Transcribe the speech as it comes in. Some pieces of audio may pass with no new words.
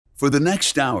For the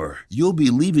next hour, you'll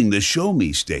be leaving the Show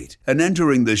Me state and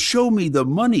entering the Show Me the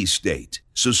Money state.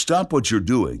 So stop what you're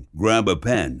doing, grab a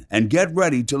pen, and get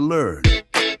ready to learn.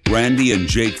 Randy and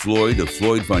Jake Floyd of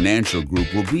Floyd Financial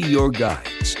Group will be your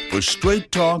guides for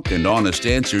straight talk and honest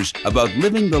answers about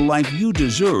living the life you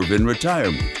deserve in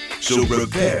retirement. So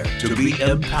prepare to be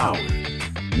empowered.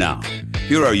 Now,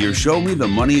 here are your Show Me the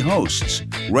Money hosts,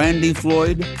 Randy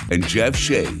Floyd and Jeff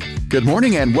Shade. Good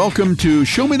morning and welcome to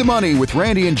Show Me the Money with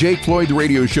Randy and Jake Floyd, the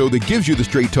radio show that gives you the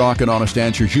straight talk and honest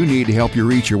answers you need to help you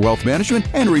reach your wealth management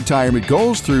and retirement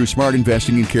goals through smart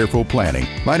investing and careful planning.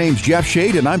 My name's Jeff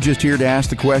Shade and I'm just here to ask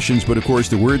the questions, but of course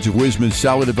the words of wisdom and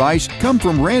solid advice come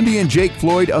from Randy and Jake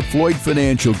Floyd of Floyd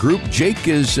Financial Group. Jake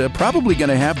is probably going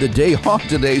to have the day off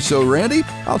today, so Randy,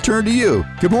 I'll turn to you.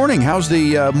 Good morning. How's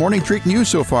the morning treating you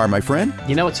so far, my friend?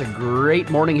 You know, it's a great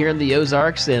morning here in the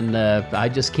Ozarks, and I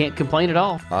just can't complain at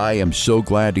all. I am so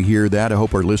glad to hear that. I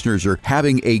hope our listeners are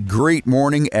having a great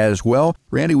morning as well.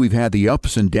 Randy, we've had the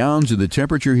ups and downs of the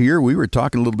temperature here. We were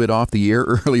talking a little bit off the air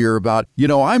earlier about,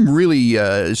 I'm really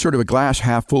sort of a glass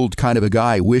half full kind of a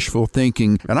guy, wishful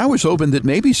thinking, and I was hoping that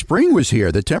maybe spring was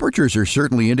here. The temperatures are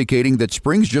certainly indicating that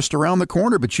spring's just around the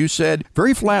corner, but you said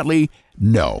very flatly,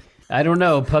 no. I don't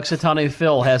know. Puxatawny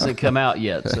Phil hasn't come out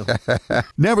yet. So.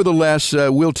 Nevertheless,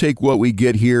 we'll take what we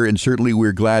get here, and certainly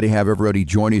we're glad to have everybody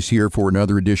join us here for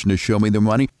another edition of Show Me the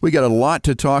Money. We got a lot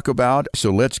to talk about, so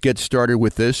let's get started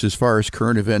with this as far as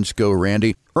current events go,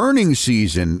 Randy. Earnings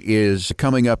season is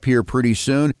coming up here pretty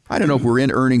soon. I don't know if we're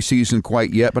in earnings season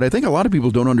quite yet, but I think a lot of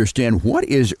people don't understand what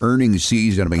is earnings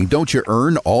season. I mean, don't you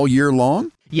earn all year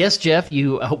long? Yes, Jeff,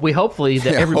 we hopefully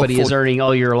that everybody is earning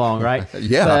all year long, right?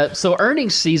 Yeah. So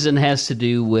earnings season has to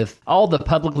do with all the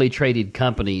publicly traded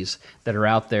companies that are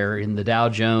out there in the Dow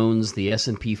Jones, the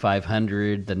S&P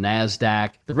 500, the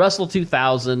NASDAQ, the Russell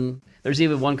 2000. There's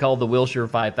even one called the Wilshire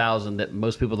 5000 that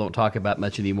most people don't talk about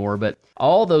much anymore, but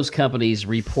all those companies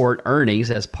report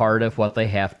earnings as part of what they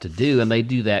have to do, and they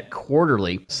do that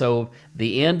quarterly. So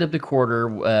the end of the quarter,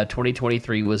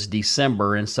 2023 was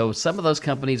December, and so some of those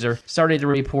companies are starting to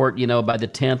report, by the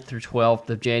 10th through 12th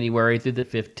of January through the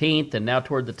 15th, and now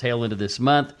toward the tail end of this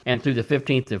month, and through the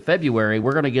 15th of February,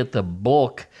 we're going to get the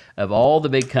bulk of all the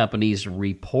big companies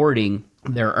reporting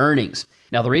their earnings.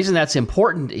 Now, the reason that's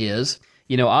important is,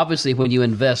 obviously when you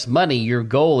invest money, your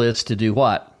goal is to do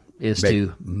what?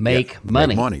 To make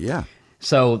money. Make money, yeah.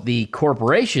 So the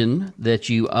corporation that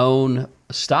you own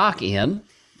stock in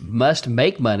must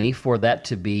make money for that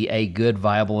to be a good,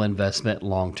 viable investment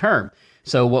long term.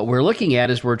 So what we're looking at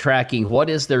is we're tracking what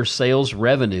is their sales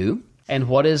revenue and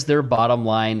what is their bottom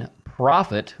line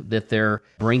profit that they're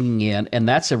bringing in, and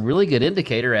that's a really good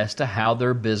indicator as to how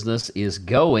their business is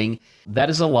going.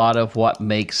 That is a lot of what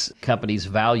makes companies'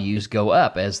 values go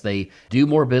up. As they do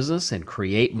more business and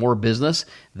create more business,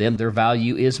 then their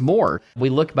value is more. We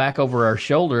look back over our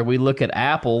shoulder, we look at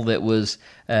Apple that was,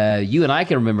 you and I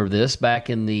can remember this, back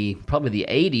in probably the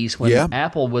 80s when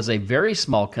Apple was a very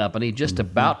small company, just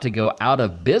about to go out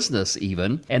of business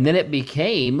even, and then it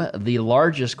became the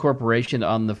largest corporation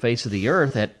on the face of the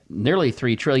earth at nearly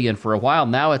 $3 trillion for a while.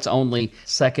 Now it's only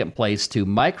second place to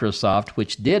Microsoft,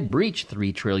 which did breach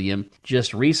 $3 trillion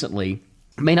just recently.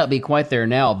 May not be quite there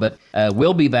now, but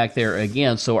we'll be back there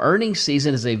again. So earnings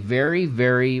season is a very,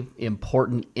 very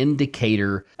important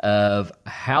indicator of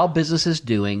how business is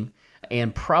doing,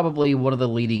 and probably one of the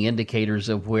leading indicators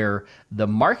of where the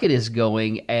market is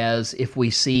going, as if we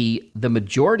see the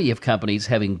majority of companies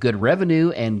having good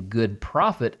revenue and good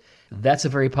profit, that's a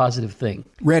very positive thing.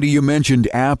 Randy, you mentioned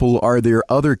Apple. Are there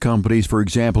other companies, for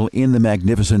example, in the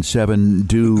Magnificent Seven,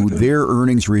 do their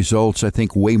earnings results, I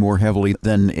think, way more heavily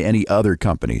than any other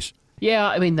companies? Yeah,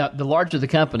 I mean, the larger the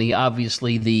company,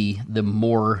 obviously, the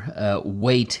more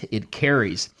weight it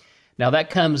carries. Now,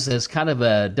 that comes as kind of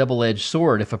a double-edged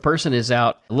sword. If a person is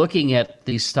out looking at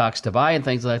these stocks to buy and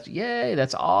things like that, yay,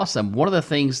 that's awesome. One of the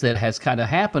things that has kind of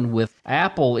happened with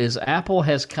Apple is Apple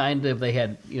has they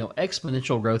had,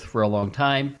 exponential growth for a long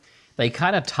time. They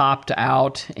kind of topped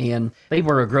out, and they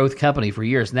were a growth company for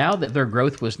years. Now that their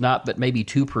growth was not but maybe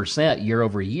 2% year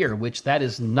over year, which that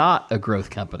is not a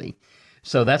growth company.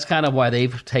 So that's kind of why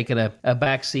they've taken a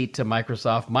backseat to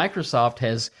Microsoft. Microsoft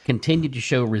has continued to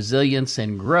show resilience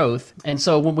and growth. And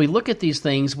so when we look at these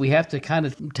things, we have to kind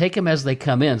of take them as they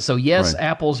come in. So yes, right.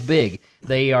 Apple's big.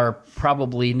 They are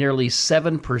probably nearly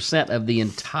 7% of the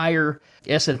entire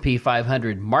S&P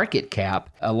 500 market cap,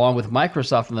 along with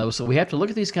Microsoft and those. So we have to look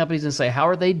at these companies and say, how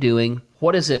are they doing?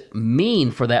 What does it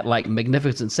mean for that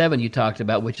Magnificent Seven you talked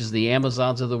about, which is the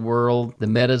Amazons of the world, the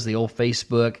Metas, the old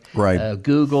Facebook, right.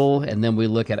 Google, and then we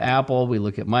look at Apple, we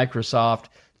look at Microsoft.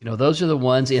 Those are the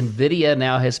ones. NVIDIA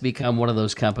now has become one of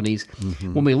those companies.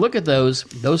 When we look at those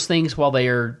things, while they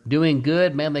are doing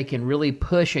good, man, they can really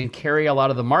push and carry a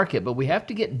lot of the market. But we have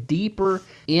to get deeper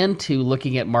into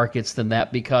looking at markets than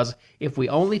that, because if we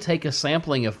only take a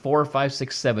sampling of 4, 5,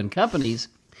 6, 7 companies,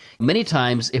 many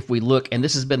times if we look, and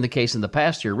this has been the case in the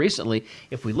past year recently,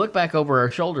 if we look back over our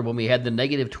shoulder when we had the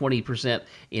negative 20%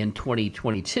 in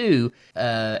 2022,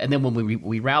 and then when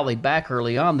we rallied back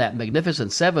early on, that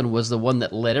Magnificent Seven was the one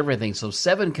that led everything. So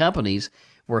 7 companies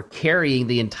were carrying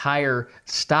the entire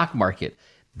stock market.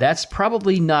 That's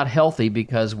probably not healthy,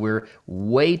 because we're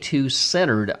way too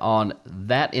centered on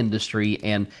that industry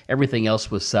and everything else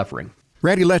was suffering.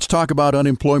 Randy, let's talk about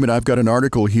unemployment. I've got an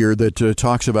article here that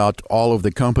talks about all of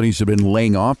the companies have been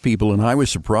laying off people, and I was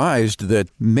surprised that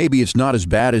maybe it's not as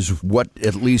bad as what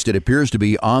at least it appears to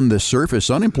be on the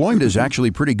surface. Unemployment is actually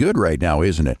pretty good right now,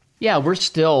 isn't it? Yeah, we're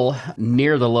still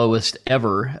near the lowest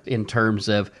ever in terms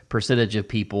of percentage of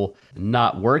people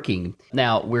not working.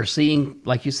 Now, we're seeing,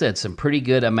 like you said, some pretty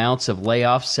good amounts of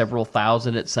layoffs, several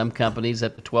thousand at some companies,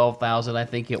 at the 12,000, I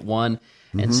think, at one.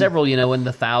 And several, in the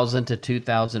 1,000 to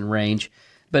 2,000 range.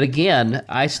 But again,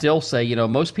 I still say,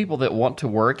 most people that want to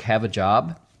work have a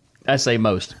job. I say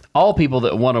most. All people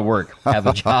that want to work have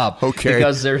a job. Okay.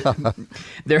 Because there's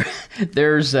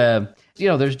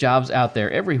jobs out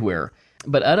there everywhere.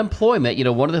 But unemployment,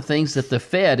 one of the things that the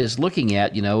Fed is looking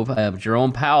at,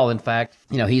 Jerome Powell, in fact,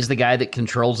 he's the guy that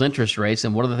controls interest rates.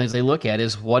 And one of the things they look at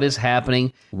is what is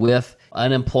happening with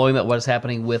unemployment, what is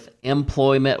happening with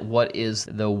employment, what is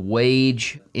the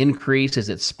wage increase, is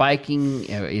it spiking,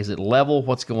 is it level,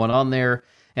 what's going on there?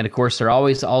 And of course, they're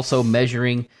always also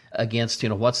measuring against,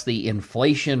 what's the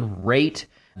inflation rate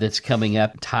that's coming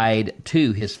up tied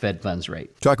to his Fed funds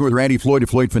rate. Talking with Randy Floyd of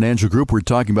Floyd Financial Group, we're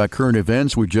talking about current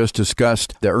events. We just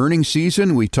discussed the earnings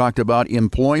season. We talked about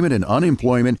employment and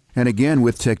unemployment. And again,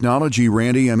 with technology,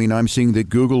 Randy, I'm seeing that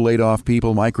Google laid off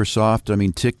people,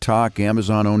 Microsoft, TikTok,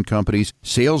 Amazon-owned companies,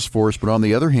 Salesforce. But on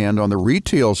the other hand, on the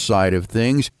retail side of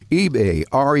things, eBay,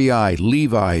 REI,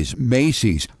 Levi's,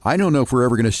 Macy's. I don't know if we're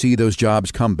ever going to see those jobs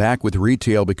come back with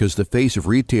retail, because the face of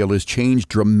retail has changed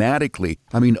dramatically.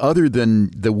 Other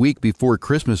than the week before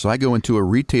Christmas, I go into a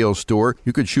retail store,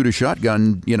 you could shoot a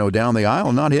shotgun, down the aisle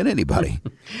and not hit anybody.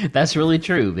 That's really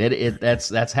true.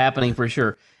 That's happening for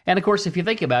sure. And of course, if you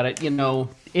think about it,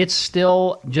 it's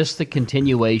still just the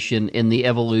continuation in the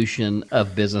evolution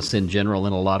of business in general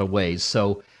in a lot of ways.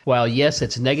 So while, yes,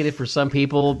 it's negative for some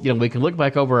people, we can look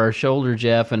back over our shoulder,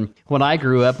 Jeff. And when I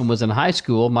grew up and was in high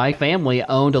school, my family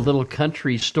owned a little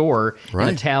country store in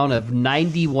a town of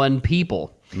 91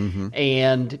 people.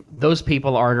 And those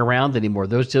people aren't around anymore.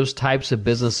 Those types of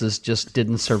businesses just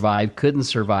couldn't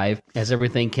survive as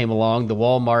everything came along, the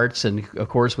Walmarts. And of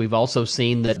course, we've also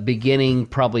seen that beginning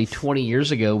probably 20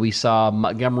 years ago, we saw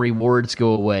Montgomery Ward's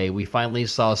go away. We finally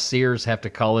saw Sears have to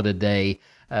call it a day.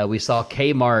 We saw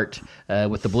Kmart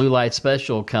with the blue light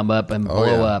special come up and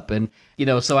blow up. And,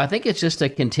 so I think it's just a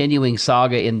continuing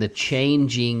saga in the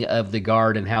changing of the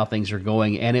guard and how things are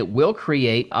going. And it will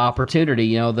create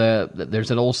opportunity. There's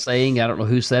an old saying, I don't know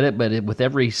who said it, but with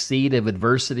every seed of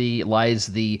adversity lies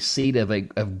the seed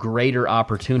of greater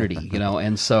opportunity,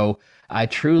 And so I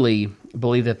truly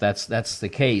believe that that's the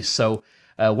case. So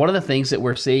one of the things that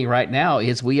we're seeing right now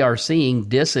is we are seeing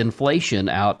disinflation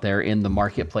out there in the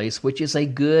marketplace, which is a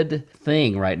good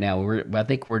thing right now. I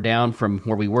think we're down from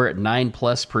where we were at 9+%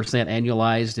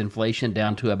 annualized inflation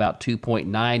down to about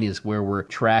 2.9 is where we're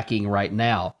tracking right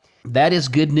now. That is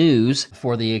good news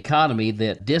for the economy,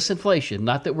 that disinflation,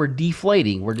 not that we're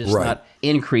deflating, we're just not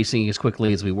increasing as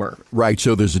quickly as we were. Right.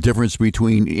 So there's a difference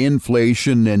between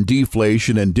inflation and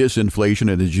deflation and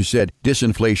disinflation. And as you said,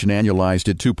 disinflation annualized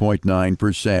at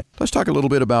 2.9%. Let's talk a little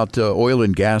bit about oil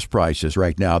and gas prices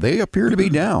right now. They appear to be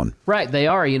down. Right. They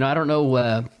are. I don't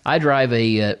know. I drive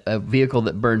a vehicle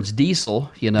that burns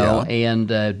diesel,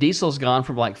 and diesel's gone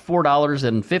from like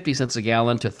 $4.50 a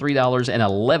gallon to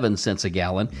 $3.11 a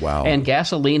gallon. Wow. And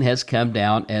gasoline has come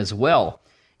down as well.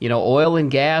 Oil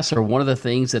and gas are one of the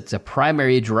things that's a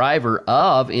primary driver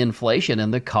of inflation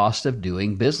and the cost of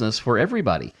doing business for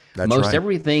everybody. Most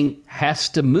everything has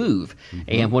to move.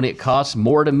 And when it costs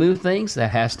more to move things, that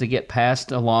has to get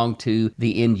passed along to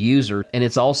the end user. And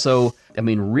it's also I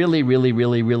mean, really, really,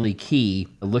 really, really key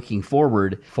looking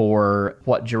forward for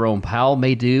what Jerome Powell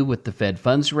may do with the Fed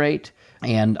funds rate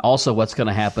and also what's going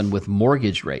to happen with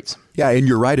mortgage rates. Yeah, and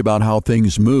you're right about how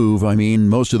things move. I mean,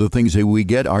 most of the things that we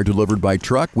get are delivered by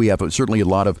truck. We have certainly a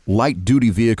lot of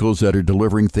light-duty vehicles that are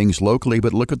delivering things locally,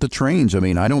 but look at the trains. I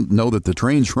mean, I don't know that the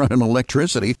trains run on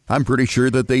electricity. I'm pretty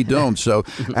sure that they don't. So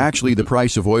actually, the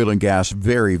price of oil and gas,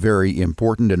 very, very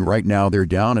important, and right now they're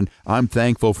down, and I'm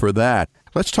thankful for that.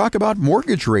 Let's talk about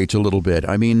mortgage rates a little bit.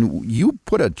 I mean, you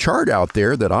put a chart out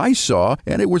there that I saw,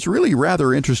 and it was really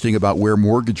rather interesting about where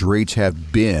mortgage rates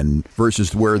have been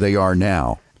versus where they are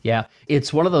now. Yeah,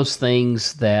 it's one of those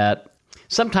things that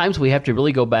sometimes we have to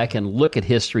really go back and look at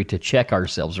history to check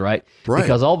ourselves, right?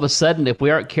 Because all of a sudden, if we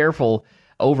aren't careful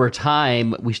over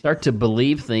time, we start to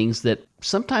believe things that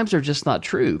sometimes are just not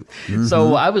true. Mm-hmm.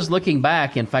 So I was looking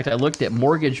back. In fact, I looked at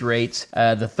mortgage rates,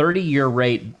 the 30-year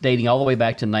rate dating all the way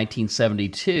back to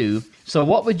 1972. So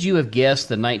what would you have guessed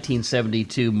the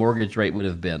 1972 mortgage rate would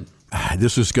have been?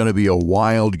 This is going to be a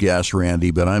wild guess,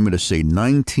 Randy, but I'm going to say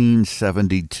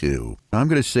 1972. I'm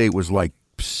going to say it was like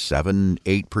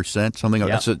 7-8%, something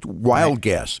like that. That's a wild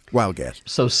guess. Wild guess.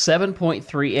 So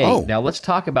 7.38. Oh. Now let's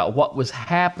talk about what was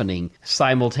happening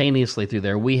simultaneously through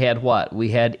there. We had what? We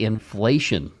had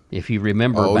inflation, if you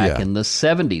remember, back in the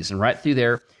 70s. And right through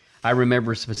there, I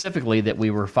remember specifically that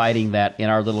we were fighting that in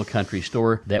our little country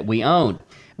store that we owned.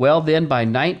 Well, then by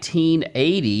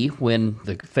 1980, when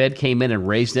the Fed came in and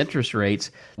raised interest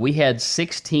rates, we had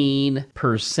 16%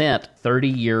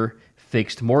 30-year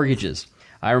fixed mortgages.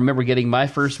 I remember getting my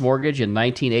first mortgage in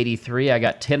 1983. I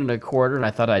got 10 1/4, and I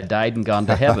thought I died and gone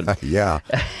to heaven. Yeah.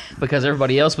 Because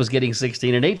everybody else was getting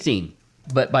 16 and 18.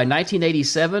 But by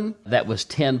 1987, that was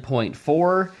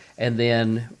 10.4. And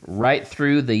then right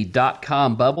through the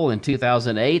dot-com bubble in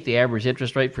 2008, the average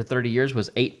interest rate for 30 years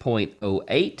was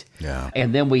 8.08. Yeah.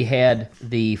 And then we had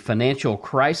the financial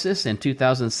crisis in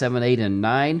 2007, 8, and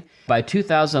 9. By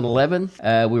 2011,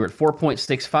 we were at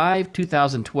 4.65.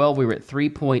 2012, we were at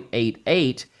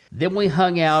 3.88. Then we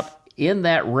hung out in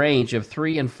that range of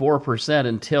 3 and 4%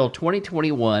 until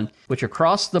 2021, which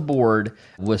across the board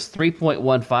was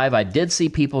 3.15. I did see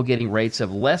people getting rates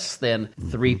of less than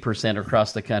 3%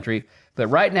 across the country, but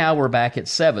right now we're back at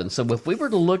 7. So if we were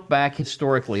to look back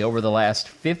historically over the last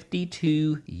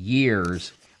 52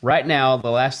 years, right now,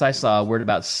 the last I saw, we're at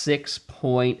about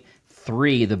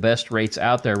 6.3, the best rates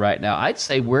out there right now. I'd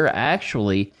say we're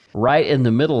actually right in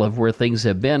the middle of where things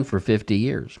have been for 50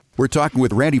 years. We're talking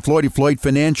with Randy Floyd of Floyd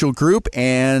Financial Group.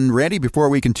 And Randy, before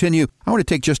we continue, I want to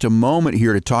take just a moment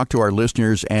here to talk to our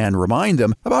listeners and remind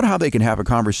them about how they can have a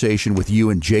conversation with you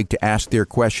and Jake to ask their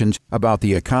questions about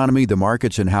the economy, the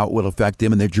markets, and how it will affect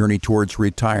them in their journey towards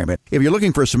retirement. If you're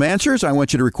looking for some answers, I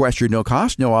want you to request your no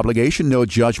cost, no obligation, no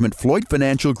judgment Floyd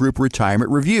Financial Group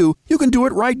Retirement Review. You can do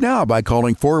it right now by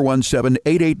calling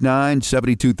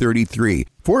 417-889-7233.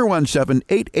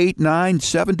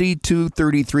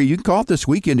 417-889-7233. You can call it this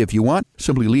weekend if you want.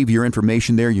 Simply leave your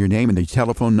information there, your name and the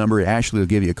telephone number. Ashley will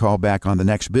give you a call back on the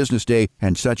next business day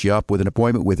and set you up with an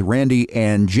appointment with Randy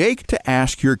and Jake to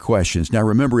ask your questions. Now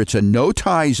remember, it's a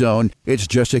no-tie zone. It's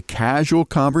just a casual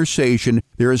conversation.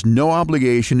 There is no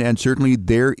obligation, and certainly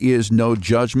there is no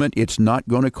judgment. It's not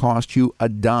going to cost you a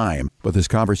dime. But this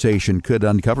conversation could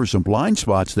uncover some blind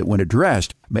spots that, when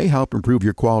addressed, may help improve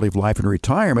your quality of life in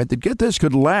retirement that, get this,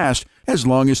 could last as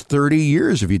long as 30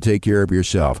 years if you take care of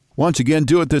yourself. Once again,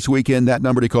 do it this weekend. That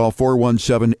number to call,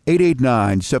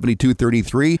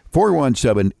 417-889-7233,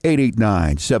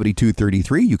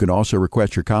 417-889-7233. You can also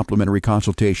request your complimentary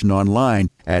consultation online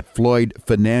at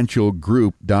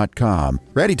floydfinancialgroup.com.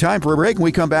 Ready, time for a break. When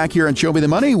we come back here and Show Me the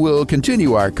Money, we'll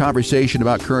continue our conversation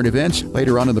about current events.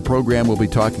 Later on in the program, we'll be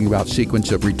talking about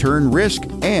sequence of return risk,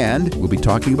 and we'll be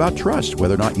talking about trust,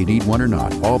 whether or not you need one or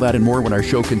not. All that and more when our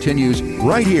show continues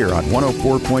right here on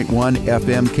 104.1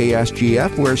 FM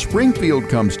KSGF, where Springfield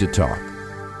comes to talk.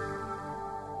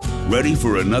 Ready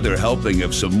for another helping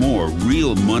of some more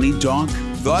real money talk?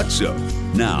 Thought so.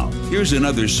 Now, here's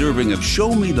another serving of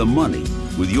Show Me the Money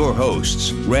with your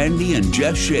hosts, Randy and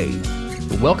Jeff Shea.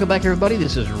 Welcome back, everybody.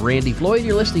 This is Randy Floyd.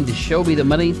 You're listening to Show Me the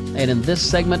Money. And in this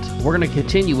segment, we're going to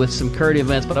continue with some current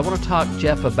events. But I want to talk,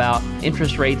 Jeff, about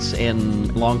interest rates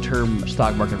and long-term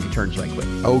stock market returns right quick.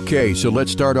 Okay, so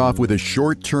let's start off with the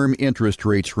short-term interest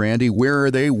rates, Randy. Where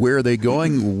are they? Where are they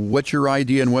going? What's your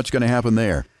idea and what's going to happen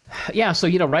there? Yeah, so,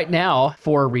 right now,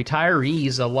 for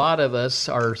retirees, a lot of us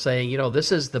are saying,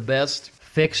 this is the best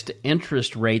fixed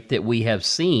interest rate that we have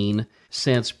seen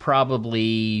since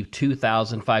probably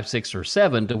 2005, 6, or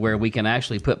 7, to where we can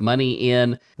actually put money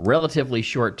in relatively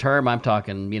short term. I'm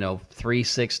talking, 3,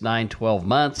 6, 9, 12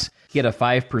 months. get a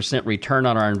 5% return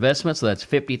on our investment. So that's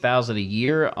 $50,000 a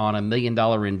year on $1 million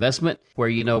investment,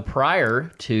 where,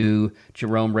 prior to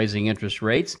Jerome raising interest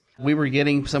rates, we were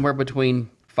getting somewhere between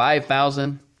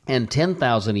 $5,000 and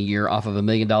 $10,000 a year off of $1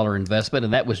 million investment,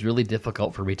 and that was really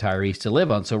difficult for retirees to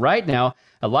live on. So right now,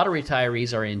 a lot of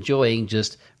retirees are enjoying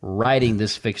just riding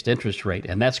this fixed interest rate,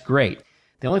 and that's great.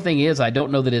 The only thing is, I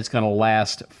don't know that it's going to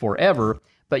last forever,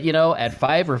 but at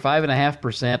 5 or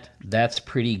 5.5%, that's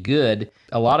pretty good.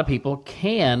 A lot of people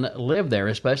can live there,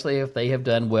 especially if they have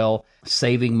done well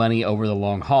saving money over the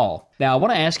long haul. Now, I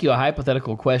want to ask you a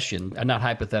hypothetical question. Not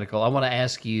hypothetical. I want to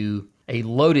ask you a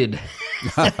loaded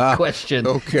question.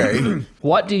 Okay.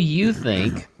 What do you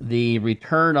think the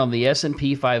return on the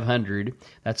S&P 500,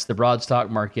 that's the broad stock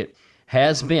market,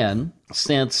 has been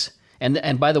since,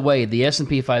 and by the way, the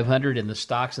S&P 500 and the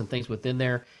stocks and things within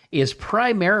there is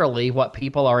primarily what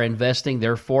people are investing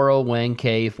their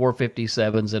 401k,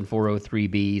 457s, and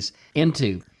 403bs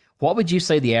into. What would you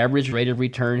say the average rate of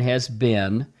return has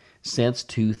been since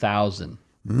 2000?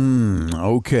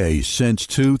 Okay, since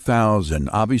 2000.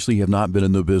 Obviously have not been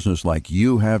in the business like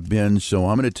you have been, so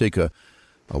I'm going to take a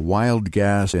wild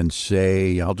guess and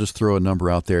say, I'll just throw a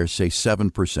number out there, say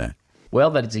 7%.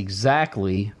 Well, that is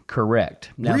exactly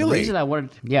correct. Now, Really? the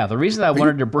reason I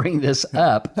wanted to bring this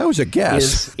up That was a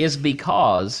guess. is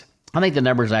because I think the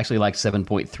number is actually like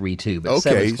 7.32, but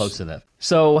Okay. 7's close enough.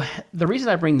 So the reason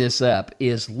I bring this up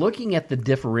is looking at the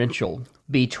differential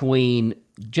between,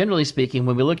 generally speaking,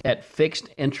 when we look at fixed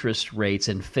interest rates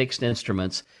and fixed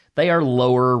instruments, they are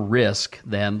lower risk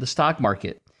than the stock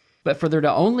market. But for there to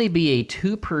only be a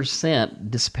 2%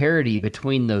 disparity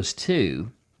between those two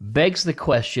begs the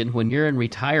question, when you're in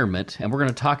retirement, and we're going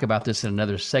to talk about this in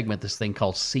another segment, this thing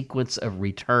called sequence of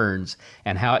returns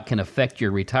and how it can affect your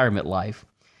retirement life.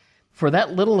 For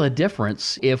that little a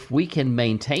difference, if we can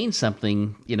maintain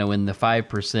something, in the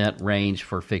 5% range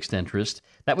for fixed interest,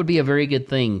 that would be a very good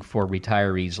thing for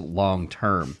retirees long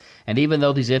term. And even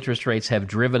though these interest rates have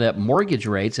driven up mortgage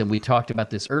rates, and we talked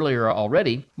about this earlier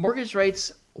already, mortgage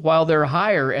rates, while they're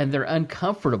higher and they're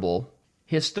uncomfortable,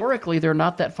 historically they're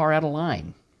not that far out of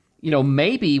line.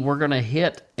 Maybe we're going to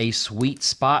hit a sweet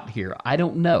spot here. I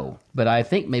don't know, but I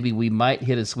think maybe we might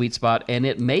hit a sweet spot, and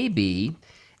it may be.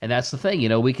 And that's the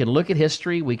thing, we can look at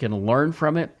history, we can learn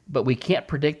from it, but we can't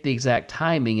predict the exact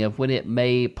timing of when it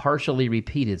may partially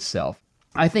repeat itself.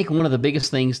 I think one of the biggest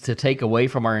things to take away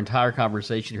from our entire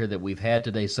conversation here that we've had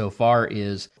today so far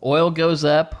is oil goes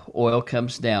up, oil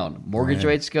comes down. Mortgage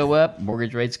rates go up,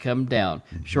 mortgage rates come down.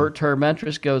 Short-term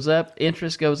interest goes up,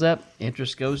 interest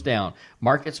goes down.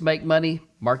 Markets make money,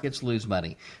 markets lose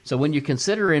money. So when you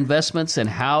consider investments and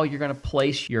how you're going to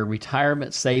place your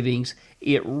retirement savings,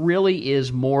 it really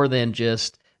is more than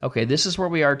just, okay, this is where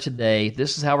we are today.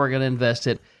 This is how we're going to invest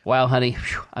it. Wow, honey,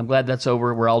 I'm glad that's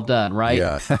over. We're all done, right?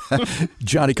 Yeah.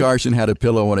 Johnny Carson had a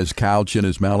pillow on his couch in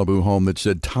his Malibu home that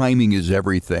said, timing is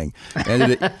everything.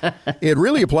 And it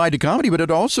really applied to comedy, but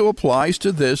it also applies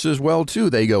to this as well,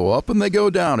 too. They go up and they go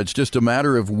down. It's just a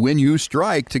matter of when you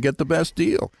strike to get the best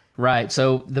deal. Right.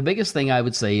 So the biggest thing I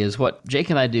would say is what Jake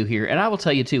and I do here, and I will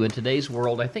tell you, too, in today's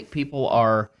world, I think people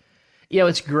are,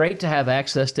 it's great to have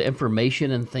access to information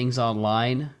and things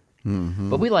online.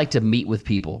 But we like to meet with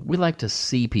people. We like to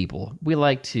see people. We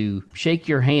like to shake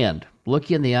your hand,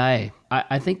 look you in the eye.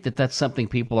 I think that that's something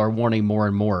people are wanting more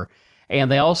and more.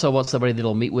 And they also want somebody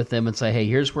that'll meet with them and say, hey,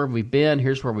 here's where we've been,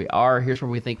 here's where we are, here's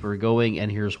where we think we're going,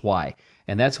 and here's why.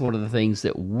 And that's one of the things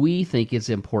that we think is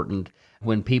important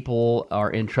when people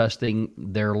are entrusting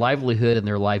their livelihood and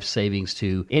their life savings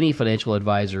to any financial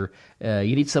advisor.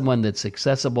 You need someone that's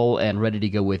accessible and ready to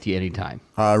go with you anytime.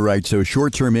 All right, so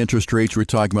short-term interest rates, we're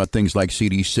talking about things like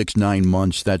CDs, 6-9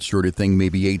 months, that sort of thing,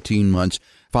 maybe 18 months.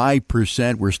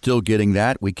 5%, we're still getting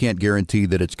that. We can't guarantee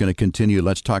that it's going to continue.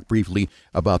 Let's talk briefly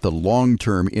about the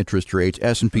long-term interest rates,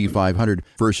 S&P 500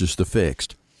 versus the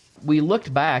fixed. We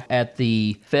looked back at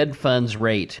the Fed funds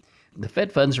rate. The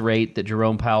Fed funds rate that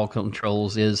Jerome Powell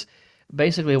controls is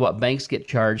basically what banks get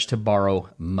charged to borrow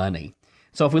money.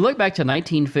 So if we look back to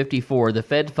 1954, the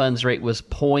Fed funds rate was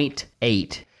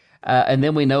 0.8. And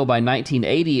then we know by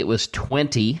 1980 it was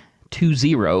 20.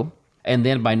 And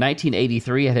then by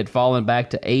 1983 it had fallen back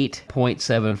to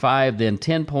 8.75. Then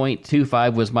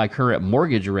 10.25 was my current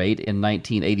mortgage rate in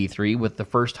 1983 with the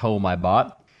first home I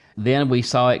bought. Then we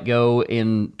saw it go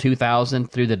in 2000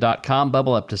 through the dot-com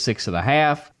bubble up to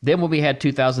 6.5. Then when we had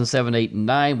 2007, 8, and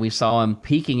 9, we saw them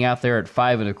peaking out there at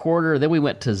 5.25. Then we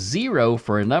went to 0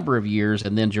 for a number of years,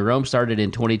 and then Jerome started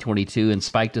in 2022 and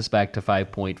spiked us back to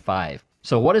 5.5.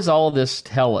 So what does all of this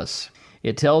tell us?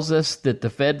 It tells us that the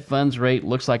Fed funds rate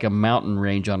looks like a mountain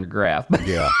range on a graph.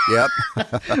 Yeah, yep.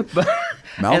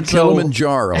 Mount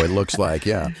Kilimanjaro, it looks like,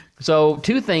 yeah. So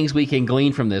two things we can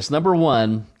glean from this. Number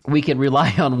one, we can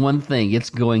rely on one thing. It's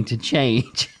going to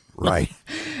change. Right.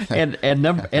 and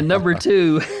number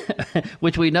two,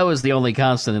 which we know is the only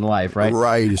constant in life, right?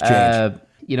 Right, is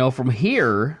change. From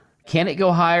here, can it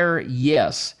go higher?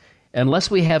 Yes.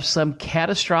 Unless we have some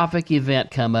catastrophic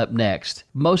event come up next.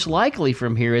 Most likely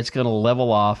from here, it's going to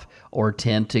level off or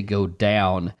tend to go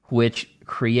down, which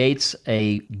creates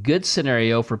a good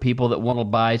scenario for people that want to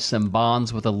buy some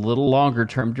bonds with a little longer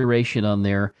term duration on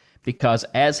there, because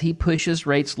as he pushes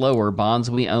rates lower, bonds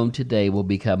we own today will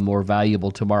become more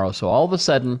valuable tomorrow. So all of a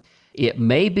sudden, it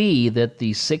may be that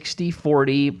the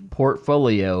 60-40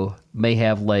 portfolio may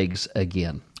have legs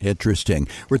again. Interesting.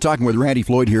 We're talking with Randy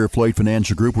Floyd here at Floyd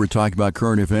Financial Group. We're talking about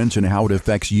current events and how it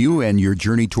affects you and your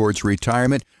journey towards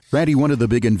retirement. Randy, one of the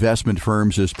big investment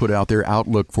firms has put out their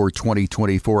outlook for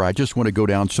 2024. I just want to go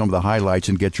down some of the highlights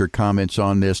and get your comments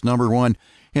on this. Number one,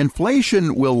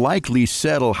 inflation will likely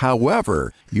settle.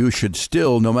 However, you should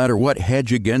still, no matter what,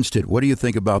 hedge against it. What do you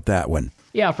think about that one?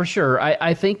 Yeah, for sure.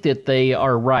 I think that they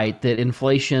are right, that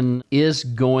inflation is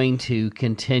going to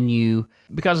continue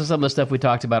because of some of the stuff we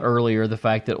talked about earlier, the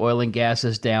fact that oil and gas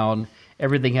is down,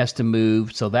 everything has to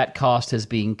move, so that cost is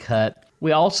being cut.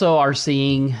 We also are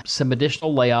seeing some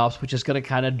additional layoffs, which is going to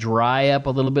kind of dry up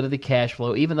a little bit of the cash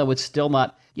flow, even though it's still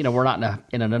not, we're not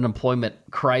in an unemployment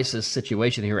crisis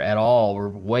situation here at all. We're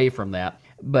way from that.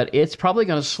 But it's probably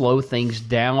going to slow things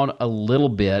down a little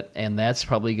bit, and that's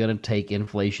probably going to take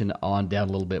inflation on down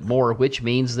a little bit more, which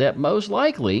means that most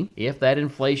likely, if that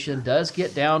inflation does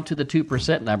get down to the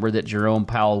 2% number, that Jerome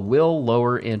Powell will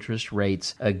lower interest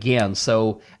rates again.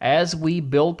 So as we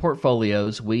build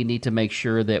portfolios, we need to make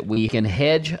sure that we can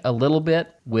hedge a little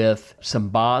bit with some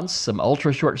bonds, some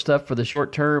ultra short stuff for the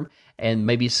short term, and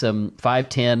maybe some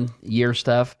 5-10 year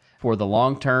stuff for the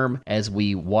long term, as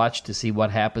we watch to see what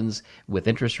happens with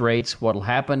interest rates. What will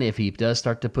happen if he does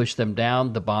start to push them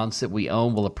down? The bonds that we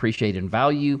own will appreciate in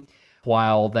value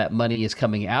while that money is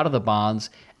coming out of the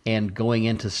bonds and going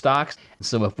into stocks.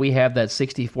 So if we have that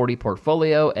 60-40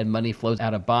 portfolio and money flows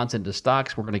out of bonds into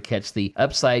stocks, we're going to catch the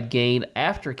upside gain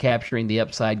after capturing the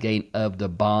upside gain of the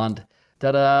bond.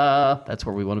 Ta-da! That's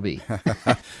where we want to be.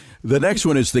 The next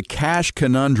one is the cash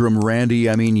conundrum, Randy.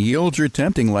 I mean, yields are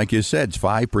tempting, like you said. It's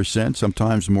 5%,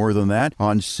 sometimes more than that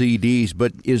on CDs.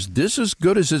 But is this as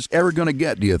good as it's ever going to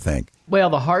get, do you think? Well,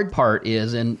 the hard part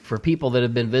is, and for people that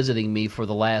have been visiting me for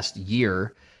the last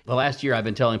year I've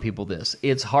been telling people this,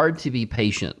 it's hard to be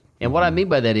patient. And what I mean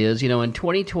by that is, in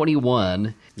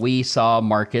 2021, we saw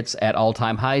markets at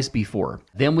all-time highs before.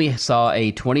 Then we saw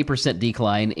a 20%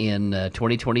 decline in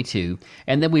 2022.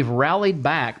 And then we've rallied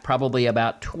back probably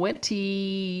about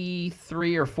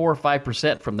 23 or 4 or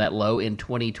 5% from that low in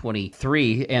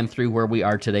 2023 and through where we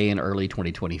are today in early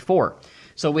 2024.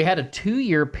 So we had a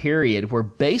 2-year period where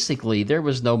basically there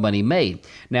was no money made.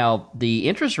 Now, the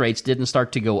interest rates didn't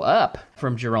start to go up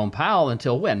from Jerome Powell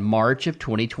until when? March of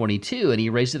 2022, and he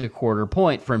raised it a quarter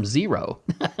point from 0.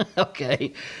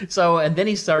 Okay. So, and then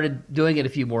he started doing it a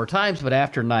few more times, but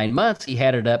after 9 months, he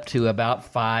had it up to about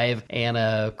 5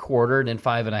 1/4 and then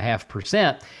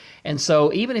 5.5%. And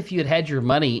so even if you had had your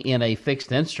money in a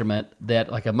fixed instrument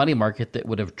that, like a money market that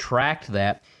would have tracked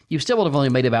that, you still would have only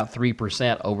made about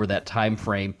 3% over that time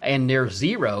frame, and near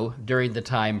 0 during the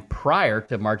time prior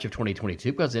to March of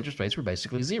 2022 because interest rates were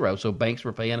basically 0. So banks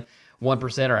were paying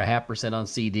 1% or 0.5% on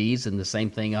CDs and the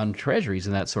same thing on treasuries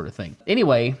and that sort of thing.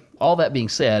 Anyway, all that being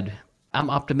said, I'm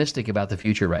optimistic about the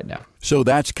future right now. So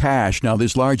that's cash. Now,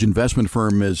 this large investment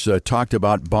firm has talked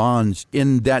about bonds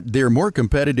in that they're more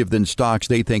competitive than stocks,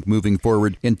 they think, moving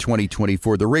forward in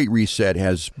 2024. The rate reset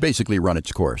has basically run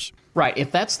its course. Right.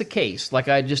 If that's the case, like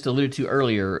I just alluded to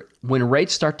earlier, when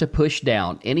rates start to push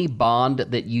down, any bond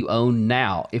that you own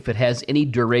now, if it has any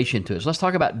duration to it. So let's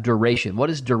talk about duration. What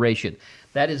is duration?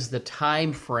 That is the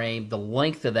time frame, the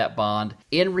length of that bond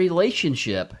in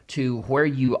relationship to where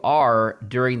you are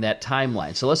during that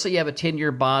timeline. So let's say you have a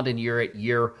 10-year bond and you're at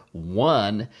year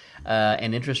 1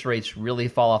 and interest rates really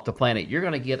fall off the planet. You're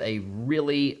going to get a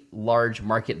really large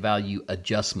market value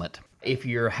adjustment. If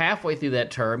you're halfway through that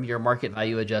term, your market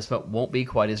value adjustment won't be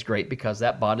quite as great because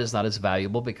that bond is not as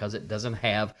valuable because it doesn't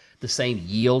have the same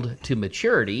yield to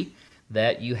maturity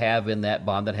that you have in that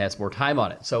bond that has more time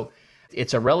on it. So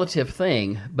it's a relative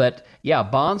thing, but yeah,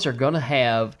 bonds are going to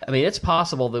have, it's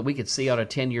possible that we could see on a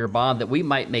 10-year bond that we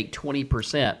might make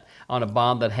 20% on a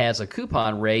bond that has a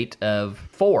coupon rate of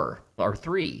 4 or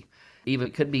 3. even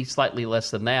it could be slightly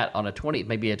less than that on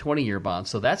maybe a 20-year bond.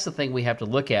 So that's the thing we have to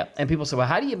look at. And people say, well,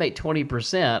 how do you make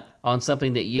 20% on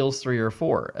something that yields 3 or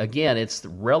 4? Again, it's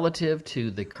relative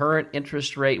to the current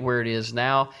interest rate where it is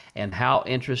now and how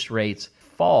interest rates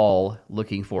fall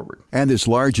looking forward. And this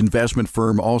large investment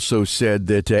firm also said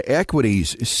that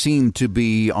equities seem to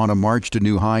be on a march to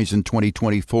new highs in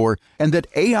 2024, and that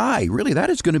AI, really,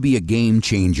 that is going to be a game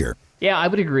changer. Yeah, I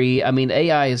would agree. I mean,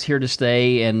 AI is here to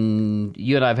stay, and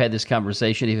you and I have had this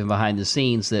conversation even behind the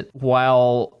scenes that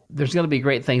while there's going to be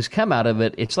great things come out of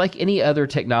it, it's like any other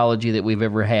technology that we've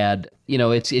ever had. You know,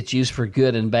 it's used for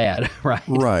good and bad,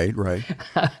 right? Right.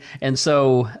 And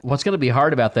so what's going to be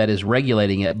hard about that is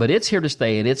regulating it, but it's here to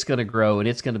stay, and it's going to grow, and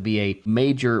it's going to be a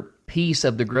major piece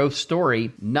of the growth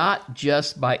story, not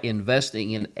just by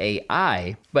investing in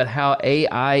AI, but how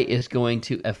AI is going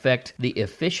to affect the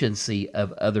efficiency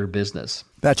of other business.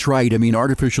 That's right. I mean,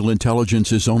 artificial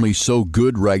intelligence is only so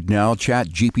good right now.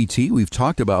 ChatGPT, we've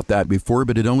talked about that before,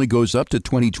 but it only goes up to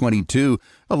 2022.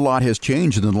 A lot has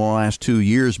changed in the last 2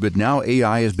 years, but now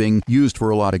AI is being used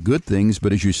for a lot of good things.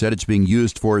 But as you said, it's being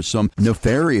used for some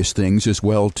nefarious things as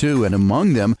well, too. And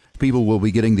among them, people will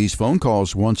be getting these phone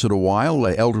calls once in a while,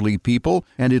 elderly people,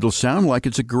 and it'll sound like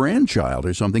it's a grandchild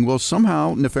or something. Well,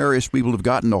 somehow nefarious people have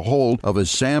gotten a hold of a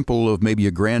sample of maybe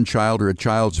a grandchild or a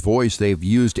child's voice. They've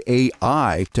used AI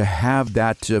to have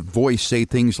that voice say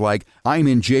things like, "I'm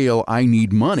in jail, I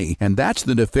need money." And that's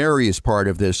the nefarious part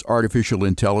of this artificial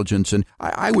intelligence. And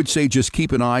I would say just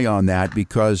keep an eye on that,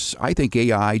 because I think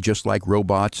AI, just like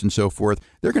robots and so forth,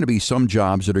 there are going to be some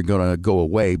jobs that are going to go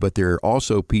away, but there are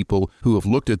also people who have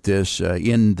looked at this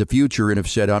in the future and have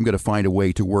said, I'm going to find a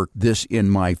way to work this in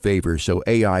my favor. So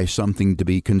AI is something to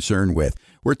be concerned with.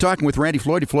 We're talking with Randy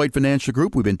Floyd of Floyd Financial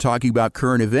Group. We've been talking about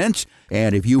current events.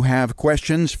 And if you have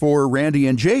questions for Randy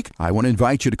and Jake, I want to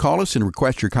invite you to call us and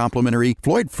request your complimentary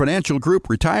Floyd Financial Group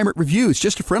Retirement Review. It's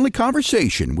just a friendly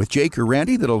conversation with Jake or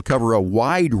Randy that'll cover a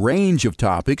wide range of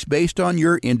topics based on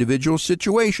your individual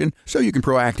situation, so you can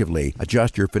proactively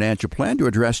adjust your financial plan to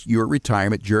address your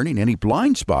retirement journey and any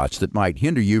blind spots that might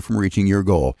hinder you from reaching your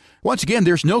goal. Once again,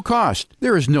 there's no cost.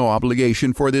 There is no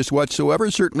obligation for this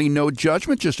whatsoever. Certainly no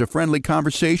judgment, just a friendly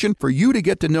conversation for you to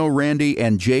get to know Randy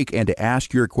and Jake and to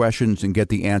ask your questions and get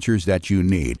the answers that you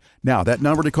need. Now, that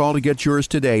number to call to get yours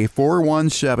today,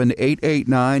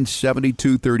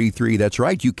 417-889-7233. That's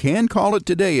right. You can call it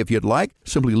today if you'd like.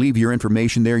 Simply leave your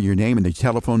information there, your name and the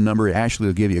telephone number. Ashley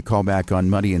will give you a call back on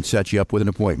Monday and set you up with an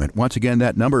appointment. Once again,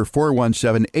 that number,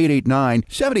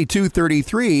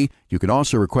 417-889-7233. You can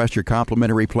also request your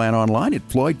complimentary plan online at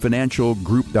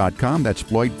FloydFinancialGroup.com. That's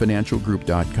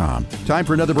FloydFinancialGroup.com. Time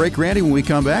for another break, Randy. When we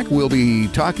come back, we'll be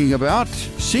talking about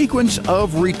sequence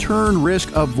of return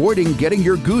risk, avoiding getting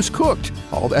your goose cooked.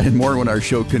 All that and more when our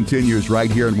show continues right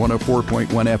here on 104.1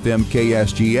 FM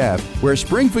KSGF, where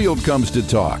Springfield comes to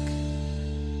talk.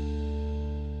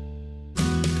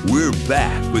 We're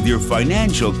back with your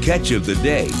financial catch of the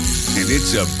day, and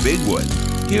it's a big one.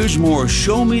 Here's more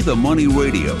Show Me the Money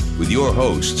Radio with your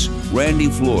hosts, Randy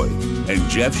Floyd and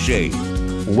Jeff Shade.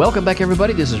 Welcome back,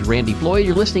 everybody. This is Randy Floyd.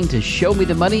 You're listening to Show Me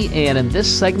the Money, and in this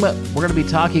segment, we're going to be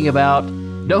talking about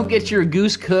don't get your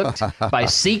goose cooked by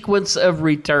sequence of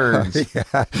returns.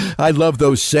 Yeah, I love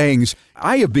those sayings.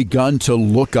 I have begun to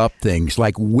look up things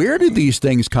like, where did these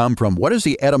things come from? What is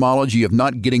the etymology of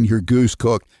not getting your goose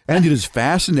cooked? And it is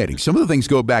fascinating. Some of the things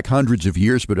go back hundreds of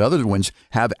years, but other ones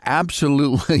have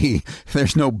absolutely,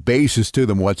 there's no basis to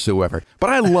them whatsoever. But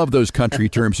I love those country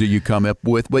terms that you come up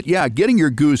with. But yeah, getting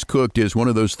your goose cooked is one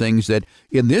of those things that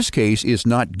in this case is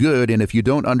not good. And if you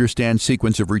don't understand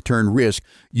sequence of return risk,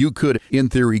 you could, in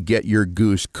theory, get your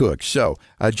goose cooked. So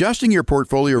adjusting your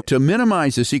portfolio to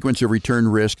minimize the sequence of return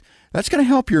risk, that's going to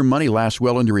help your money last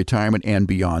well into retirement and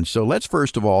beyond. So let's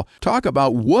first of all talk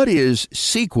about what is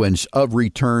sequence of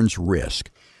returns risk.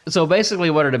 So basically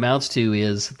what it amounts to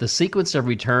is the sequence of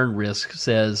return risk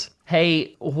says,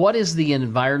 hey, what is the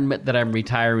environment that I'm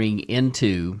retiring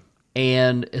into?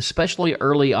 And especially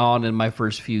early on in my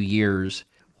first few years,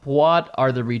 what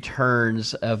are the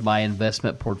returns of my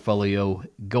investment portfolio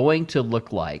going to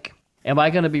look like? Am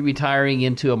I going to be retiring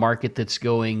into a market that's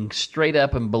going straight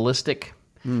up and ballistic?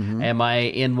 Mm-hmm. Am I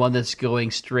in one that's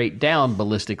going straight down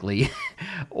ballistically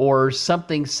or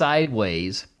something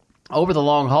sideways? Over the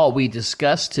long haul, we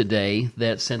discussed today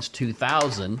that since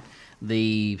 2000,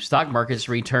 the stock market's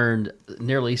returned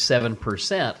nearly 7%.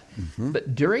 Mm-hmm.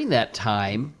 But during that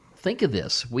time, think of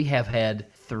this, we have had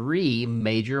 3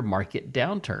 major market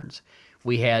downturns.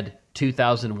 We had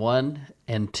 2001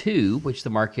 and 2, which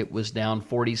the market was down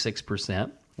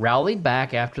 46%. rallied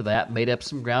back after that, made up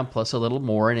some ground plus a little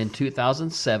more. And in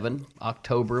 2007,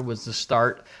 October was the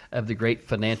start of the great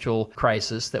financial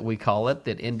crisis that we call it,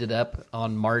 that ended up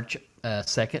on March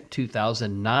 2nd,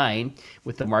 2009,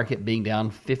 with the market being down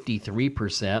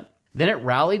 53%. Then it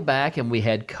rallied back, and we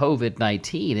had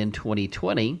COVID-19 in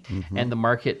 2020, and the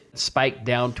market spiked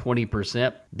down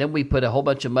 20%. Then we put a whole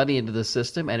bunch of money into the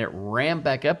system, and it ran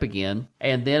back up again.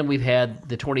 And then we've had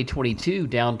the 2022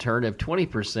 downturn of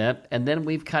 20%, and then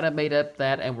we've kind of made up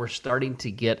that, and we're starting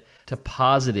to get to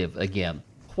positive again.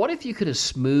 What if you could have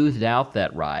smoothed out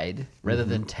that ride rather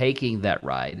than taking that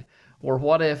ride? Or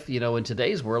what if, in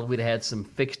today's world, we'd had some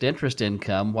fixed interest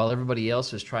income while everybody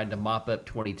else was trying to mop up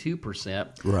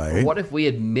 22%? Right. Or what if we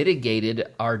had mitigated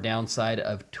our downside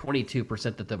of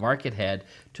 22% that the market had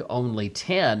to only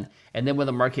 10, and then when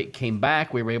the market came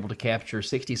back, we were able to capture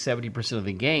 60, 70% of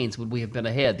the gains? Would we have been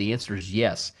ahead? The answer is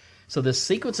yes. So the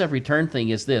sequence of return thing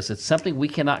is this. It's something we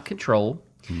cannot control.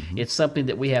 It's something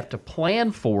that we have to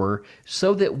plan for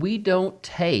so that we don't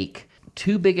take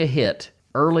too big a hit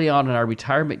early on in our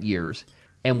retirement years,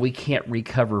 and we can't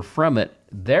recover from it,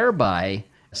 thereby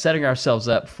setting ourselves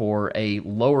up for a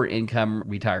lower income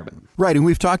retirement. Right, and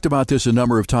we've talked about this a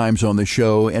number of times on the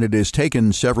show, and it has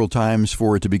taken several times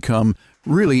for it to become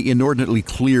really inordinately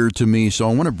clear to me. So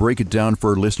I want to break it down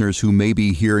for listeners who may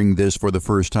be hearing this for the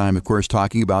first time. Of course,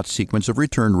 talking about sequence of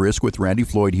return risk with Randy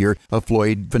Floyd here of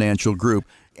Floyd Financial Group.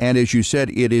 And as you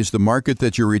said, it is the market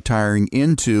that you're retiring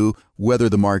into, whether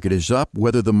the market is up,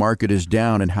 whether the market is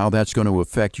down, and how that's going to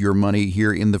affect your money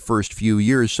here in the first few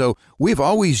years. So we've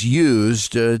always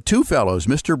used two fellows,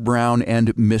 Mr. Brown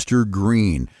and Mr.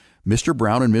 Green. Mr.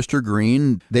 Brown and Mr.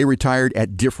 Green, they retired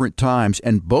at different times,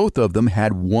 and both of them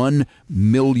had $1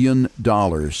 million.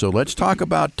 So let's talk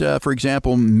about, for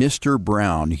example, Mr.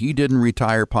 Brown. He didn't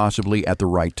retire possibly at the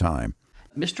right time.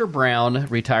 Mr. Brown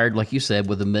retired, like you said,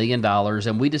 with $1 million,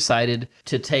 and we decided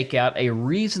to take out a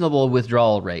reasonable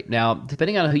withdrawal rate. Now,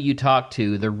 depending on who you talk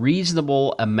to, the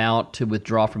reasonable amount to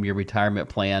withdraw from your retirement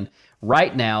plan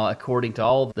right now, according to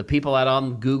all the people out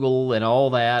on Google and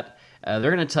all that, they're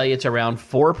going to tell you it's around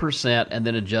 4% and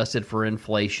then adjusted for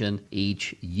inflation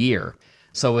each year.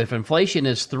 So if inflation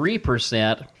is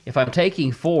 3%, if I'm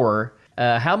taking 4%,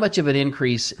 how much of an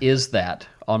increase is that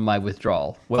on my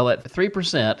withdrawal? Well, at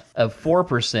 3% of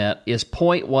 4% is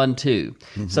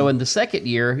 0.12. So in the second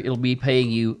year, it'll be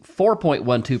paying you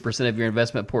 4.12% of your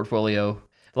investment portfolio.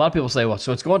 A lot of people say, well,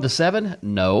 so it's going to 7?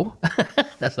 No,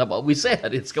 that's not what we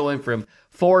said. It's going from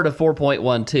 4 to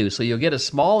 4.12. So you'll get a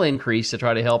small increase to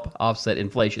try to help offset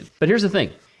inflation. But here's the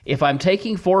thing. If I'm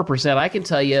taking 4%, I can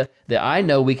tell you that I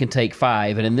know we can take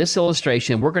 5%. And in this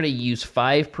illustration, we're going to use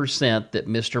 5% that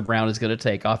Mr. Brown is going to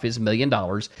take off his $1 million,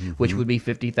 which would be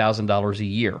 $50,000 a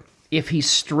year. If he's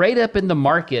straight up in the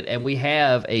market and we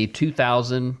have a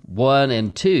 2001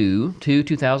 and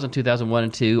 2001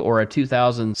 and 2, or a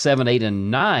 2007, 8,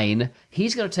 and 9,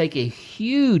 he's going to take a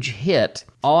huge hit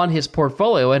on his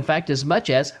portfolio. In fact, as much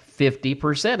as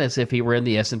 50%, as if he were in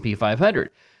the S&P 500.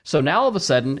 So now all of a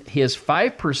sudden, his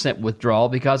 5% withdrawal,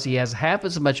 because he has half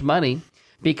as much money,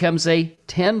 becomes a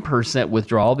 10%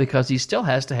 withdrawal because he still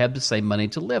has to have the same money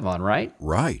to live on, right?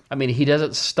 Right. I mean, he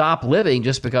doesn't stop living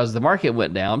just because the market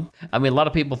went down. I mean, a lot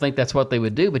of people think that's what they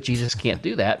would do, but you just can't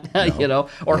do that,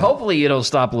 or hopefully you don't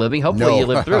stop living. Hopefully you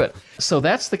live through it. So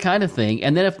that's the kind of thing.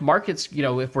 And then if markets,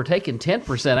 if we're taking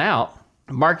 10% out,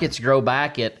 markets grow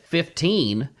back at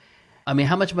 15%. I mean,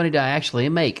 how much money do I actually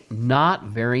make? Not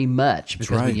very much,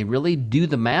 because when you really do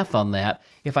the math on that,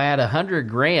 if I had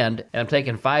 $100,000 and I'm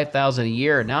taking $5,000 a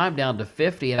year, now I'm down to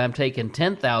 50, and I'm taking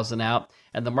 $10,000 out,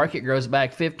 and the market grows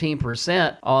back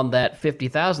 15% on that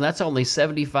 $50,000. That's only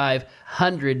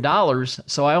 $7,500.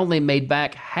 So I only made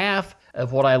back half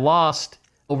of what I lost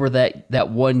over that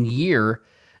 1 year.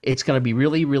 It's going to be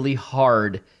really, really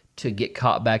hard to get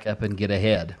caught back up and get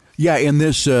ahead. Yeah, in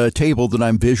this table that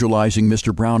I'm visualizing,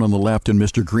 Mr. Brown on the left and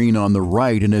Mr. Green on the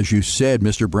right, and as you said,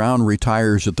 Mr. Brown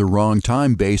retires at the wrong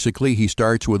time, basically. He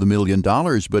starts with $1 million,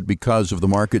 but because of the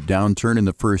market downturn in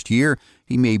the first year,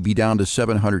 he may be down to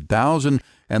 $700,000,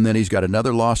 and then he's got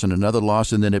another loss,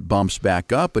 and then it bumps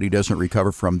back up, but he doesn't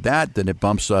recover from that. Then it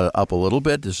bumps up a little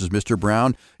bit. This is Mr.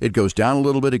 Brown. It goes down a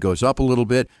little bit. It goes up a little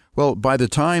bit. Well, by the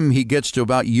time he gets to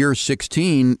about year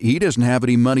 16, he doesn't have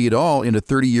any money at all in a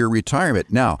 30-year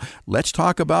retirement. Now, let's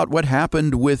talk about what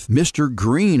happened with Mr.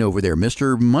 Green over there,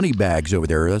 Mr. Moneybags over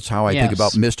there. That's how I think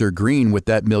about Mr. Green with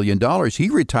that $1 million. He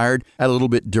retired at a little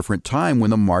bit different time when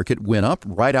the market went up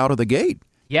right out of the gate.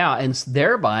 Yeah, and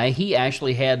thereby he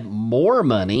actually had more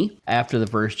money after the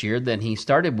first year than he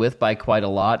started with by quite a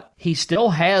lot. He still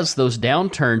has those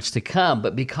downturns to come,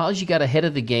 but because you got ahead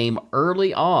of the game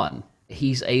early on,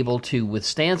 he's able to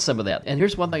withstand some of that. And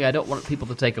here's one thing I don't want people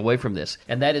to take away from this,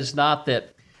 and that is not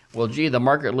that, well, gee, the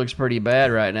market looks pretty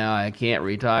bad right now, I can't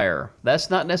retire. That's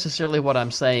not necessarily what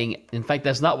I'm saying. In fact,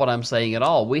 that's not what I'm saying at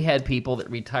all. We had people that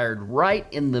retired right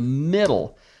in the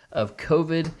middle of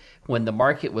COVID when the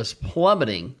market was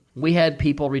plummeting. We had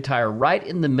people retire right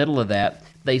in the middle of that.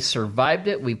 They survived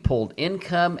it. We pulled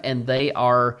income, and they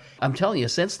are, I'm telling you,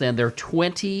 since then, they're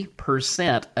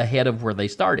 20% ahead of where they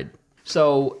started.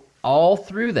 So all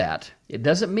through that, it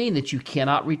doesn't mean that you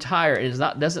cannot retire. It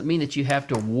doesn't mean that you have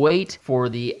to wait for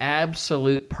the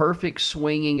absolute perfect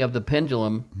swinging of the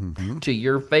pendulum to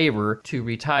your favor to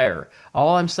retire.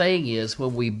 All I'm saying is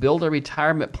when we build a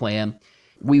retirement plan,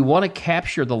 we want to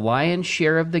capture the lion's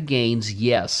share of the gains,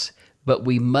 yes, but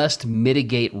we must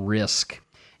mitigate risk.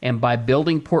 And by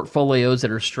building portfolios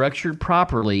that are structured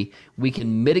properly, we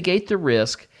can mitigate the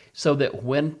risk so that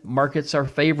when markets are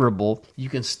favorable, you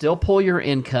can still pull your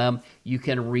income, you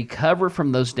can recover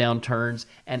from those downturns,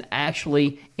 and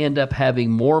actually end up having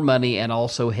more money and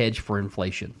also hedge for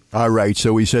inflation. All right,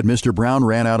 so we said Mr. Brown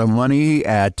ran out of money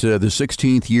at the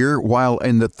 16th year, while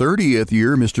in the 30th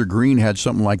year, Mr. Green had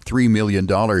something like $3 million.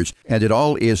 And it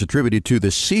all is attributed to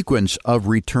the sequence of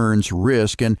returns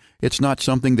risk, and it's not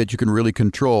something that you can really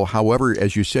control. However,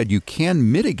 as you said, you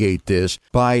can mitigate this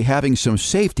by having some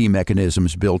safety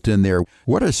mechanisms built in there.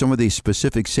 What are some of these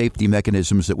specific safety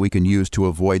mechanisms that we can use to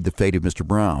avoid the fate of Mr.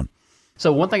 Brown?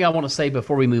 So one thing I want to say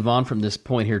before we move on from this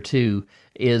point here too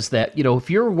is that, if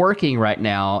you're working right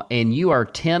now and you are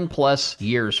 10 plus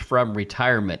years from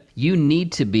retirement, you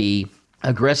need to be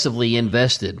aggressively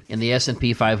invested in the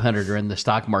S&P 500 or in the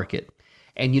stock market.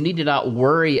 And you need to not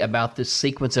worry about this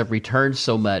sequence of returns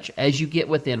so much. As you get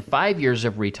within 5 years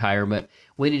of retirement,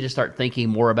 we need to start thinking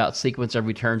more about sequence of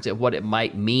returns and what it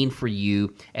might mean for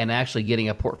you and actually getting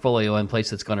a portfolio in place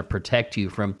that's going to protect you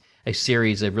from a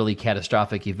series of really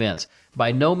catastrophic events.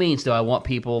 By no means do I want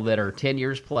people that are 10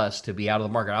 years plus to be out of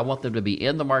the market. I want them to be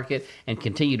in the market and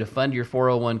continue to fund your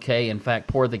 401k. In fact,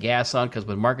 pour the gas on, because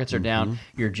when markets are down,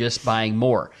 you're just buying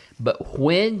more. But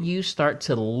when you start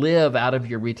to live out of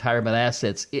your retirement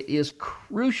assets, it is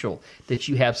crucial that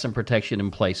you have some protection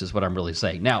in place, is what I'm really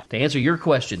saying. Now, to answer your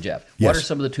question, Jeff, what are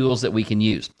some of the tools that we can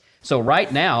use? So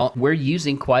right now, we're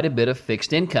using quite a bit of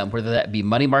fixed income, whether that be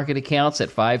money market accounts at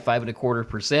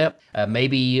 5.25%,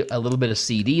 maybe a little bit of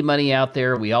CD money out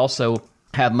there. We also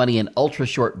have money in ultra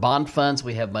short bond funds.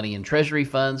 We have money in treasury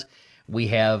funds. We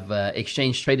have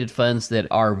exchange traded funds that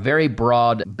are very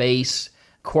broad base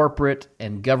corporate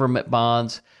and government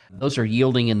bonds. Those are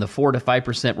yielding in the 4 to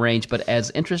 5% range. But as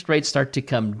interest rates start to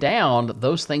come down,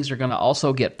 those things are going to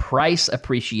also get price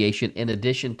appreciation in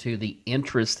addition to the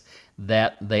interest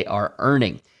that they are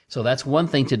earning. So that's one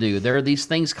thing to do. There are these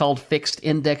things called fixed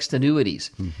indexed annuities,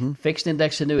 fixed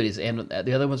indexed annuities, and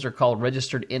the other ones are called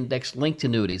registered index linked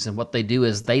annuities. And what they do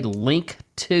is they link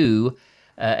to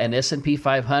an S&P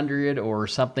 500 or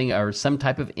something, or some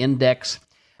type of index.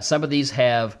 Some of these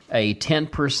have a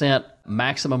 10%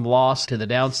 maximum loss to the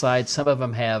downside. Some of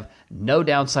them have no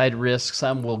downside risk.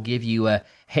 Some will give you a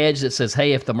hedge that says,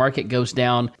 hey, if the market goes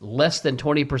down less than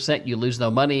 20%, you lose no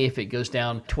money. If it goes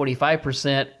down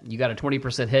 25%, you got a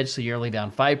 20% hedge, so you're only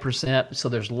down 5%. So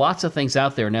there's lots of things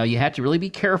out there. Now, you have to really be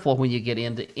careful when you get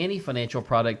into any financial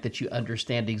product that you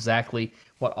understand exactly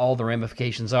what all the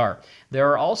ramifications are.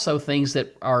 There are also things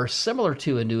that are similar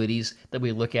to annuities that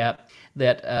we look at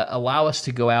that allow us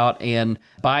to go out and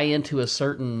buy into a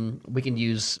certain, we can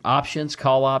use options,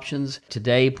 call options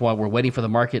today while we're waiting for the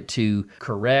market to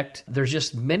correct. There's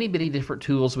just many, many different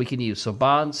tools we can use. So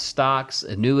bonds, stocks,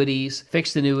 annuities,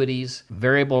 fixed annuities,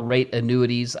 variable rate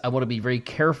annuities. I want to be very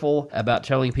careful about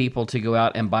telling people to go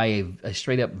out and buy a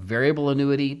straight up variable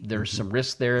annuity. There's some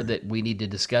risks there that we need to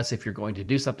discuss if you're going to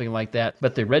do something like that.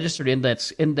 But the registered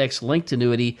index linked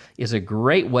annuity is a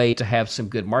great way to have some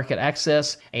good market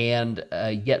access and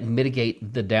yet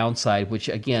mitigate the downside, which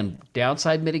again,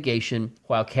 downside mitigation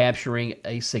while capturing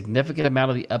a significant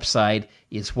amount of the upside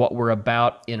is what we're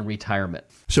about in retirement.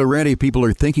 So, Randy, people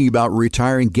are thinking about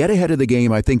retiring. Get ahead of the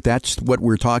game. I think that's what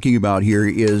we're talking about here,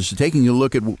 is taking a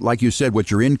look at, like you said, what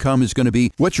your income is going to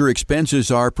be, what your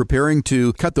expenses are, preparing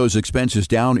to cut those expenses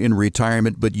down in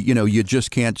retirement. But, you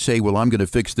just can't say, well, I'm going to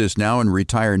fix this now and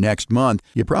retire next month.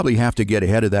 You probably have to get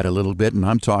ahead of that a little bit, and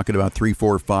I'm talking about 3,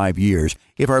 4, 5 years.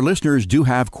 If our listeners do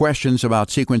have questions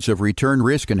about sequence of return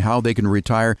risk and how they can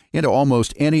retire into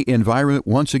almost any environment,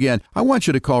 once again, I want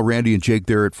you to call Randy and Jake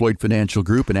there at Floyd Financial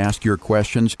Group and ask your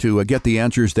questions to get the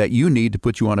answers that you need to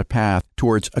put you on a path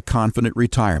towards a confident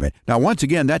retirement. Now, once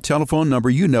again, that telephone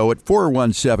number, you know it,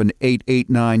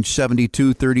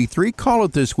 417-889-7233. Call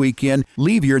it this weekend.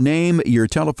 Leave your name, your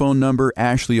telephone number.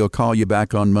 Ashley will call you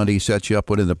back on Monday, set you up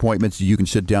with an appointment so you can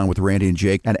sit down with Randy and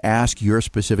Jake and ask your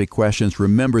specific questions.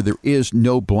 Remember, there is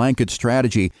no blanket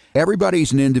strategy.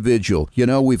 Everybody's an individual. You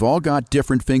know, we've all got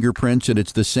different fingerprints, and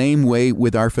it's the same way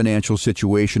with our financial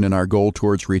situation and our goal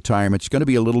towards retirement. It's going to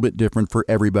be a little bit different for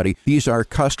everybody. These are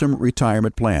custom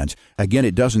retirement plans. Again,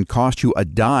 it doesn't cost you a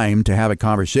dime to have a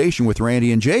conversation with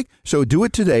Randy and Jake, so do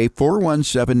it today,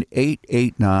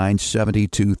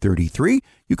 417-889-7233.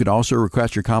 You can also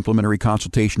request your complimentary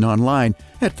consultation online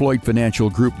at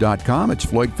FloydFinancialGroup.com. It's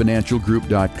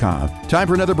FloydFinancialGroup.com. Time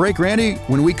for another break, Randy.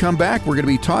 When we come back, we're going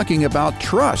to be talking about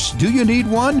trust. Do you need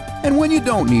one? And when you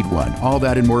don't need one. All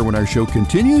that and more when our show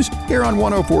continues here on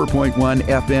 104.1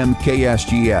 FM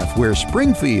KSGF, where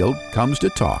Springfield comes to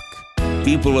talk.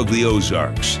 People of the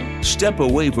Ozarks, step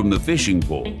away from the fishing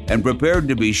pole and prepare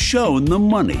to be shown the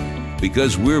money,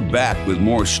 because we're back with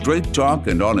more straight talk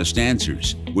and honest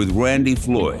answers with Randy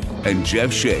Floyd and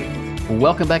Jeff Shea.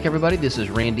 Welcome back, everybody. This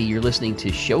is Randy. You're listening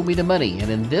to Show Me the Money.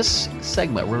 And in this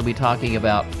segment, we're going to be talking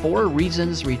about 4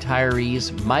 reasons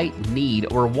retirees might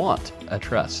need or want a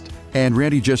trust. And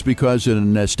Randy, just because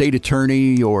a state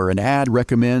attorney or an ad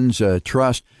recommends a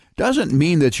trust doesn't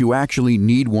mean that you actually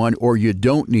need one or you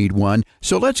don't need one.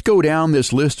 So let's go down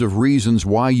this list of reasons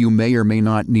why you may or may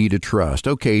not need a trust.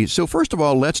 Okay, so first of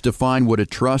all, let's define what a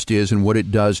trust is and what it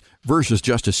does versus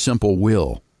just a simple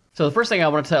will. So the first thing I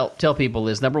want to tell people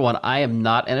is, number one, I am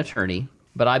not an attorney,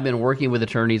 but I've been working with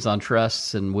attorneys on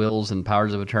trusts and wills and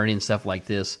powers of attorney and stuff like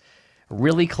this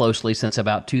really closely since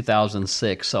about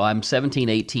 2006. So I'm 17,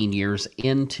 18 years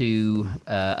into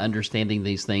understanding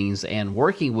these things and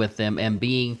working with them and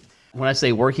being, when I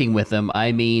say working with them,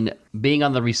 I mean being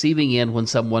on the receiving end when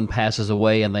someone passes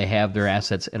away and they have their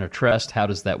assets in a trust. How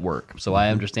does that work? So I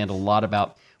understand a lot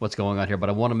about what's going on here, but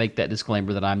I want to make that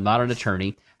disclaimer that I'm not an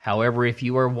attorney. However, if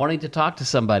you are wanting to talk to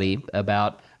somebody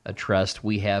about a trust,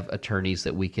 we have attorneys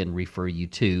that we can refer you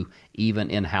to, even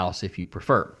in-house if you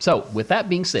prefer. So with that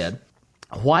being said,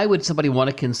 why would somebody want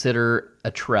to consider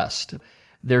a trust?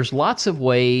 There's lots of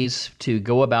ways to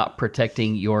go about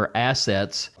protecting your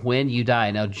assets when you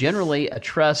die. Now, generally, a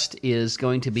trust is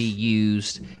going to be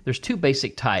used. There's 2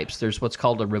 basic types. There's what's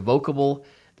called a revocable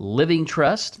living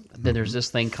trust. Then there's this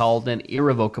thing called an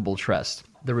irrevocable trust.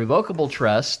 The revocable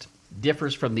trust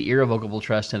differs from the irrevocable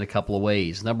trust in a couple of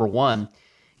ways. Number one,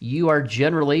 you are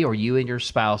generally, or you and your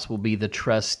spouse will be the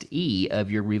trustee of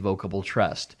your revocable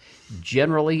trust.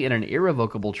 Generally, in an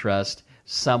irrevocable trust,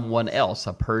 someone else,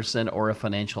 a person or a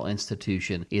financial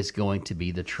institution, is going to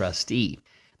be the trustee.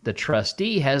 The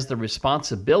trustee has the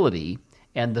responsibility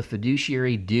and the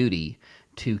fiduciary duty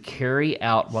to carry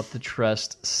out what the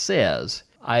trust says,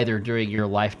 either during your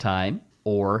lifetime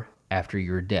or after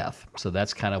your death. So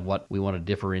that's kind of what we want to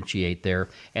differentiate there.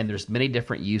 And there's many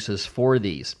different uses for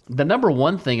these. The number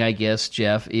one thing, I guess,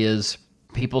 Jeff, is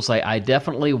people say, I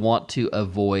definitely want to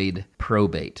avoid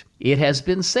probate. It has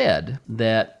been said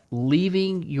that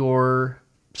leaving your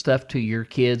stuff to your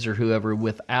kids or whoever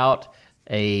without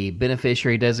a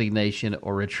beneficiary designation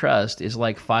or a trust is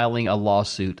like filing a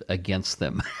lawsuit against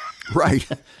them. Right.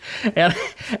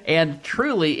 And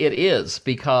truly it is,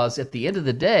 because at the end of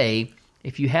the day,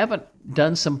 if you haven't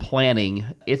done some planning,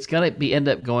 it's going to end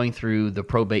up going through the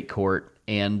probate court,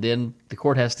 and then the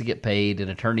court has to get paid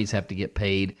and attorneys have to get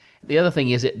paid. The other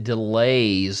thing is it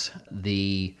delays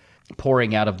the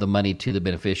pouring out of the money to the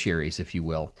beneficiaries, if you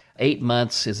will. 8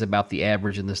 months is about the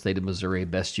average in the state of Missouri,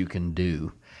 best you can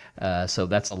do. So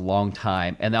that's a long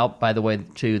time. And now, by the way,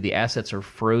 too, the assets are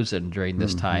frozen during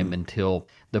this time until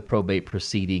the probate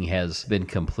proceeding has been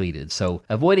completed. So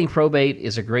avoiding probate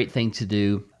is a great thing to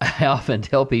do. I often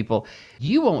tell people,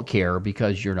 you won't care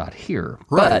because you're not here.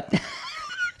 Right.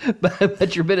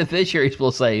 But your beneficiaries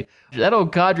will say, that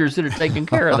old codger should have taken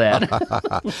care of that.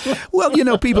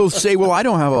 Well, people say, well, I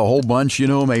don't have a whole bunch,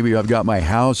 maybe I've got my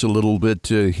house a little bit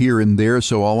here and there,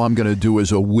 so all I'm going to do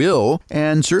is a will.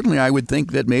 And certainly I would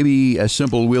think that maybe a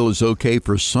simple will is okay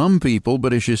for some people,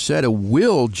 but as you said, a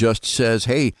will just says,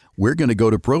 hey, we're going to go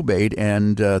to probate,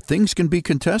 and things can be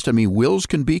contested. I mean, wills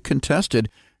can be contested,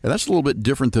 and that's a little bit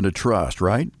different than a trust,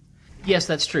 right? Yes,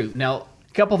 that's true. Now,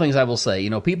 A couple things I will say.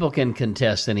 People can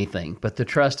contest anything, but the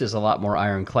trust is a lot more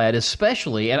ironclad,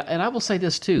 especially, and I will say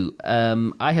this too,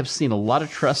 I have seen a lot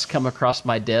of trusts come across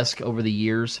my desk over the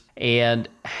years, and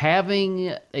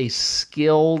having a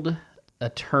skilled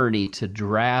attorney to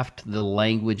draft the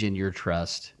language in your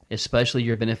trust, especially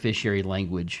your beneficiary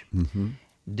language,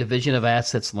 division of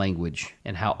assets language,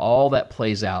 and how all that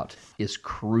plays out is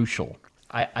crucial.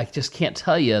 I just can't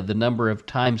tell you the number of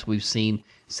times we've seen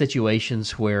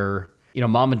situations where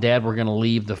mom and dad were going to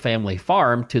leave the family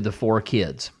farm to the 4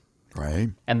 kids. Right.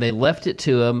 And they left it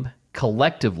to them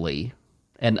collectively,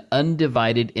 an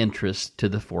undivided interest to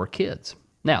the 4 kids.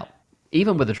 Now,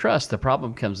 even with a trust, the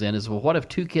problem comes in is, well, what if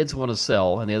 2 kids want to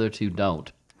sell and the other 2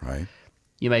 don't? Right.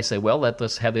 You may say, well, let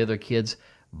us have the other kids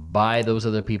buy those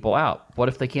other people out. What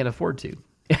if they can't afford to?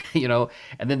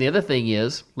 And then the other thing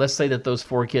is, let's say that those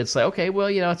 4 kids say, okay, well,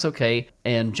 it's okay.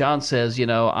 And John says,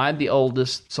 I'm the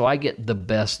oldest, so I get the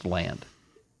best land.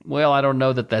 Well, I don't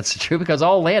know that that's true, because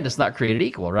all land is not created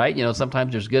equal, right?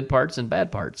 Sometimes there's good parts and bad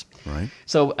parts. Right.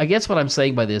 So I guess what I'm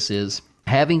saying by this is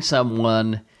having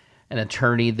someone, an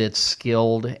attorney that's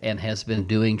skilled and has been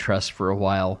doing trust for a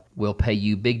while, will pay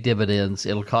you big dividends.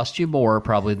 It'll cost you more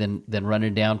probably than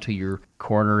running down to your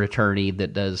corner attorney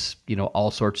that does,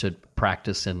 all sorts of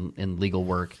practice and legal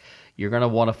work. You're going to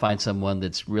want to find someone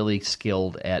that's really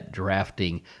skilled at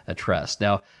drafting a trust.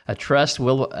 Now, a trust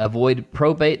will avoid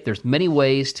probate. There's many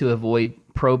ways to avoid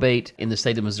probate in the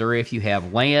state of Missouri. If you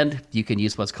have land, you can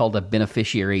use what's called a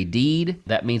beneficiary deed.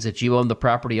 That means that you own the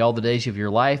property all the days of your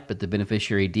life, but the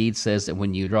beneficiary deed says that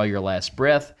when you draw your last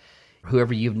breath,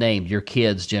 whoever you've named, your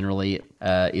kids generally,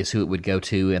 is who it would go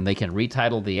to, and they can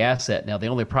retitle the asset. Now, the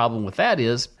only problem with that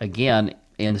is, again,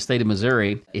 in the state of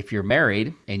Missouri, if you're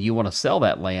married and you want to sell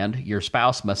that land, your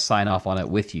spouse must sign off on it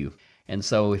with you. And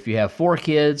so if you have 4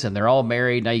 kids and they're all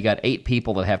married, now you got 8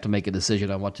 people that have to make a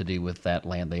decision on what to do with that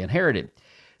land they inherited.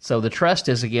 So the trust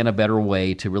is, again, a better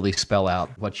way to really spell out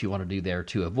what you want to do there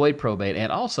to avoid probate,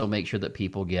 and also make sure that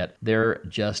people get their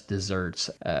just desserts,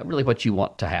 really what you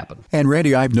want to happen. And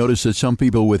Randy, I've noticed that some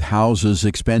people with houses,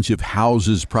 expensive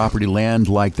houses, property, land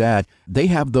like that, they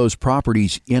have those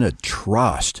properties in a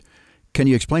trust. Can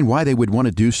you explain why they would want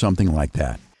to do something like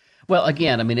that? Well,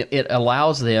 again, it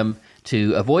allows them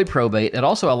to avoid probate. It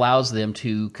also allows them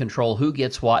to control who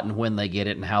gets what and when they get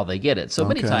it and how they get it. So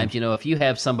many times, if you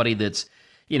have somebody that's,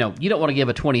 you don't want to give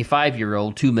a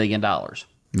 25-year-old $2 million.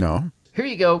 No. Here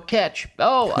you go, catch.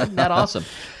 Oh, isn't that awesome?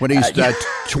 When he's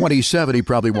 27, he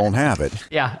probably won't have it.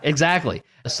 Yeah, exactly.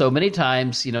 So many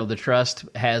times, the trust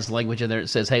has language in there that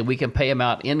says, hey, we can pay him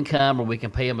out income, or we can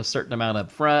pay him a certain amount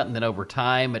up front, and then over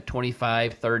time at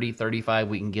 25, 30, 35,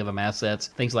 we can give him assets,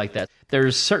 things like that.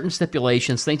 There's certain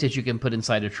stipulations, things that you can put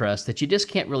inside a trust that you just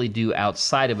can't really do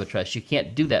outside of a trust. You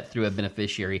can't do that through a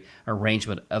beneficiary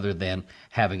arrangement other than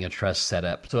having a trust set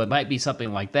up. So it might be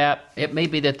something like that. It may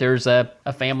be that there's a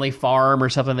family farm or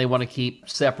something they want to keep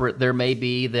separate. There may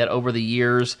be that over the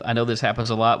years, I know this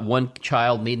happens a lot, one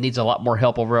child needs a lot more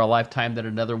help over a lifetime than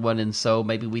another one, and so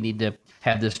maybe we need to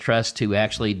have this trust to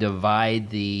actually divide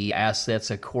the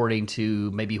assets according to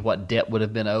maybe what debt would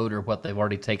have been owed or what they've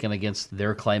already taken against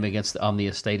their claim on the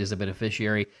estate as a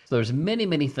beneficiary. So there's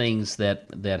many things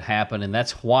that happen, and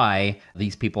that's why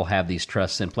these people have these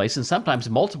trusts in place, and sometimes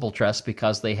multiple trusts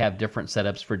because they have different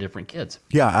setups for different kids.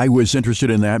 Yeah, I was interested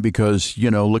in that because,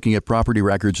 looking at property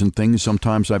records and things,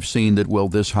 sometimes I've seen that, well,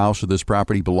 this house or this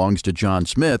property belongs to John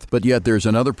Smith, but yet there's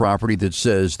another property that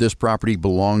says this property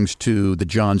belongs to the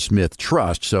John Smith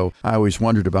Trust. So I always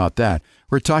wondered about that.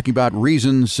 We're talking about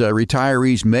reasons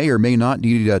retirees may or may not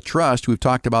need a trust. We've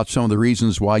talked about some of the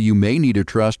reasons why you may need a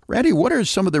trust. Randy, what are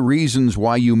some of the reasons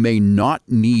why you may not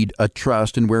need a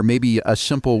trust and where maybe a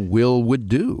simple will would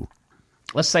do?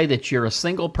 Let's say that you're a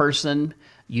single person,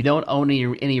 you don't own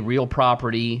any real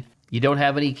property, you don't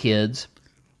have any kids,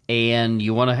 and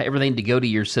you want everything to go to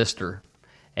your sister,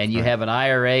 and you have an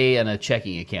IRA and a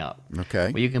checking account.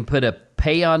 Okay. Well, you can put a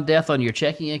pay on death on your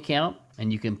checking account,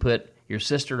 and you can put your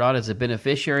sister on as a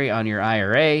beneficiary on your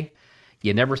IRA.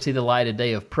 You never see the light of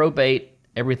day of probate.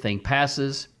 Everything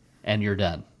passes, and you're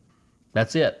done.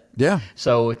 That's it. Yeah.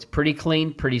 So it's pretty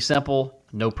clean, pretty simple,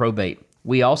 no probate.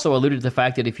 We also alluded to the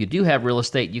fact that if you do have real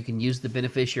estate, you can use the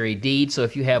beneficiary deed. So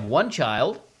if you have one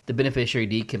child, the beneficiary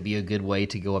deed can be a good way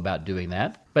to go about doing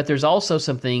that. But there's also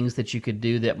some things that you could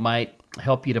do that might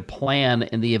help you to plan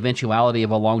in the eventuality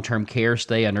of a long-term care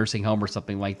stay, a nursing home or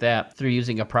something like that, through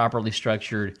using a properly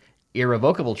structured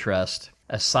irrevocable trust.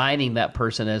 assigning that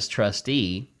person as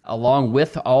trustee, along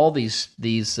with all these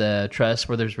trusts,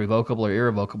 whether it's revocable or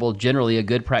irrevocable. Generally, a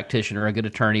good practitioner, a good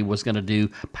attorney was going to do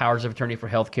powers of attorney for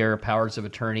healthcare, powers of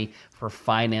attorney for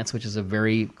finance, which is a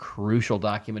very crucial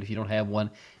document. If you don't have one,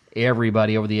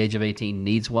 everybody over the age of 18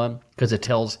 needs one because it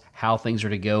tells how things are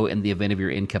to go in the event of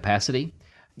your incapacity.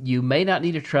 You may not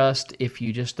need a trust if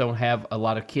you just don't have a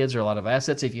lot of kids or a lot of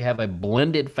assets. If you have a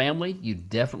blended family, you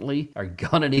definitely are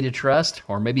going to need a trust,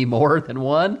 or maybe more than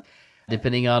one,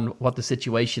 depending on what the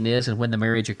situation is and when the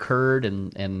marriage occurred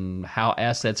and how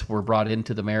assets were brought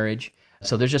into the marriage.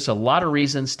 So there's just a lot of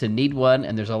reasons to need one,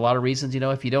 and there's a lot of reasons,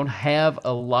 if you don't have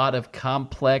a lot of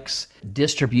complex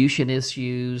distribution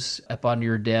issues upon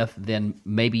your death, then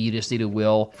maybe you just need a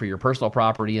will for your personal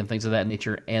property and things of that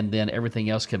nature, and then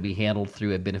everything else can be handled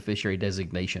through a beneficiary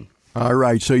designation. All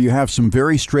right, so you have some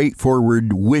very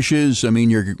straightforward wishes. I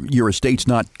mean, your estate's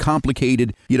not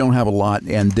complicated. You don't have a lot,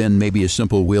 and then maybe a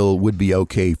simple will would be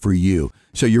okay for you.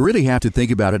 So you really have to think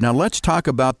about it. Now, let's talk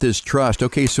about this trust.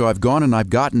 Okay, so I've gone and I've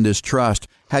gotten this trust.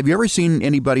 Have you ever seen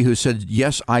anybody who said,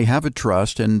 yes, I have a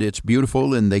trust, and it's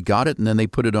beautiful, and they got it, and then they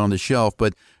put it on the shelf,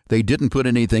 but they didn't put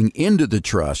anything into the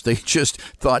trust? They just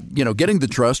thought, getting the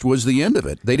trust was the end of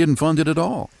it. They didn't fund it at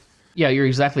all. Yeah, you're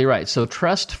exactly right. So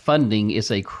trust funding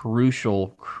is a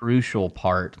crucial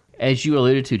part. As you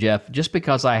alluded to, Jeff, just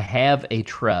because I have a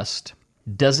trust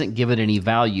doesn't give it any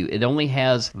value. It only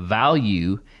has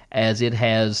value as it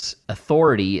has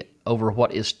authority over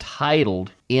what is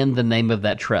titled in the name of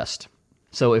that trust.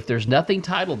 So if there's nothing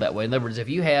titled that way, in other words, if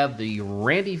you have the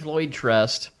Randy Floyd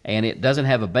Trust and it doesn't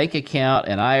have a bank account,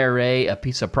 an IRA, a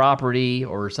piece of property,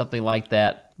 or something like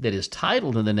that is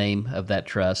titled in the name of that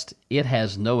trust, it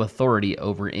has no authority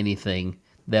over anything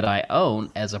that I own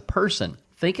as a person.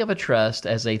 Think of a trust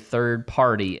as a third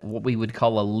party, what we would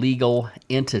call a legal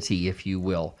entity, if you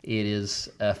will. It is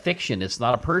a fiction. It's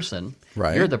not a person.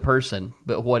 Right. You're the person,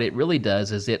 but what it really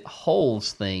does is it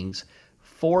holds things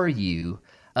for you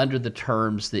under the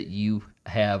terms that you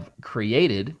have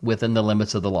created within the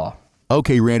limits of the law.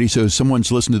 Okay, Randy, so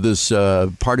someone's listened to this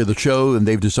part of the show and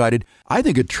they've decided, I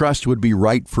think a trust would be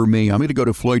right for me. I'm going to go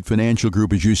to Floyd Financial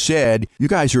Group. As you said, you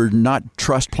guys are not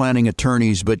trust planning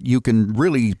attorneys, but you can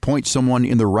really point someone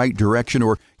in the right direction,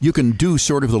 or you can do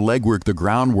sort of the legwork, the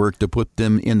groundwork to put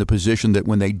them in the position that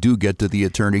when they do get to the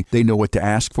attorney, they know what to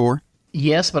ask for.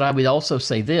 Yes, but I would also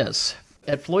say this.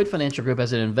 At Floyd Financial Group,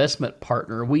 as an investment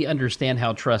partner, we understand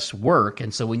how trusts work.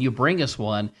 And so when you bring us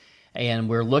one, and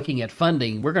we're looking at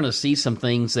funding, we're going to see some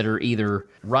things that are either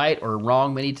right or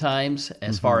wrong many times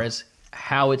as far as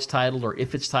how it's titled, or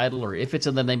if it's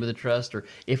in the name of the trust, or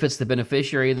if it's the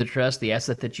beneficiary of the trust, the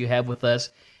asset that you have with us,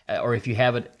 or if you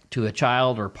have it to a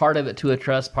child, or part of it to a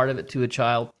trust, part of it to a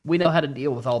child. We know how to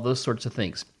deal with all those sorts of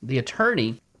things. The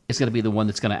attorney is going to be the one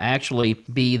that's going to actually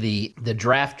be the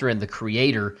drafter and the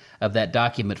creator of that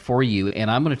document for you.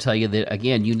 And I'm going to tell you that,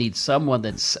 again, you need someone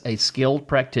that's a skilled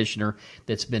practitioner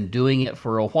that's been doing it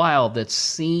for a while, that's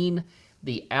seen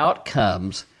the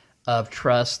outcomes of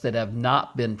trusts that have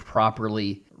not been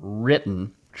properly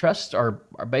written. Trusts are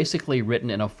basically written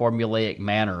in a formulaic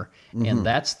manner. And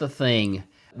that's the thing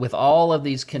with all of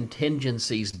these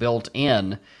contingencies built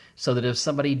in, so that if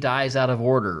somebody dies out of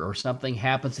order or something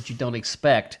happens that you don't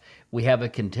expect, we have a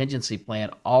contingency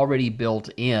plan already built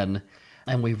in,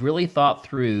 and we've really thought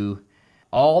through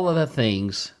all of the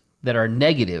things that are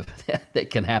negative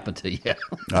that can happen to you.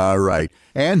 All right.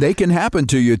 And they can happen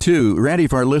to you, too. Randy,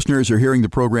 if our listeners are hearing the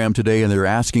program today and they're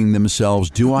asking themselves,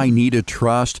 do I need a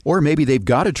trust? Or maybe they've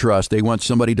got a trust. They want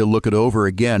somebody to look it over.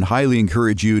 Again, highly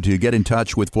encourage you to get in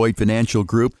touch with Floyd Financial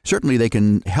Group. Certainly, they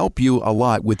can help you a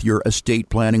lot with your estate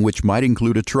planning, which might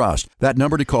include a trust. That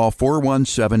number to call,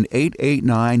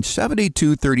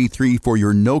 417-889-7233 for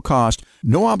your no-cost,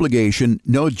 no obligation,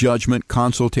 no judgment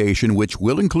consultation, which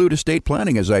will include estate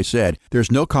planning, as I said.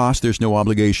 There's no cost, there's no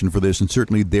obligation for this, and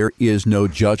certainly there is no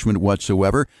judgment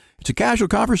whatsoever. It's a casual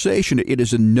conversation. It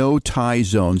is a no-tie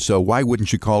zone, so why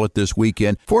wouldn't you call it this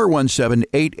weekend?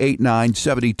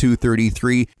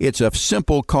 417-889-7233. It's a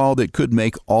simple call that could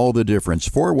make all the difference.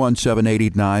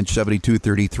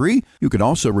 417-889-7233. You can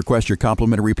also request your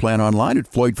complimentary plan online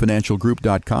at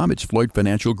floydfinancialgroup.com. It's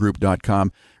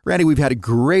floydfinancialgroup.com. Randy, we've had a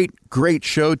great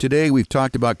show today. We've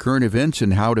talked about current events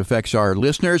and how it affects our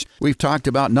listeners. We've talked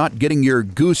about not getting your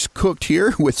goose cooked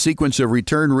here with sequence of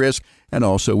return risk. And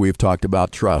also, we've talked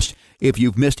about trust. If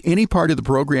you've missed any part of the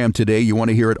program today, you want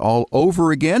to hear it all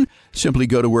over again, simply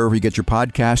go to wherever you get your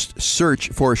podcast, search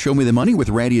for Show Me the Money with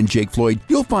Randy and Jake Floyd.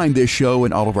 You'll find this show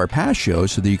and all of our past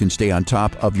shows so that you can stay on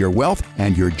top of your wealth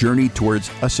and your journey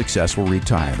towards a successful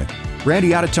retirement.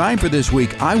 Randy, out of time for this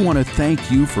week. I want to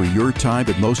thank you for your time,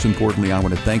 but most importantly, I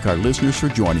want to thank our listeners for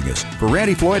joining us. For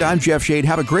Randy Floyd, I'm Jeff Shade.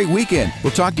 Have a great weekend.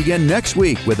 We'll talk again next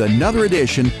week with another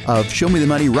edition of Show Me the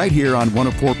Money right here on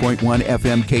 104.1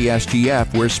 FM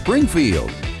KSGF, where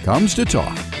Springfield comes to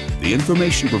talk. The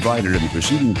information provided in the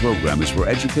preceding program is for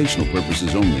educational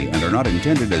purposes only and are not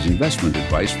intended as investment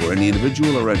advice for any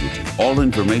individual or entity. All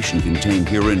information contained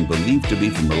herein believed to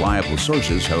be from reliable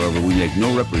sources. However, we make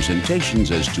no representations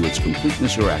as to its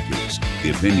completeness or accuracy. The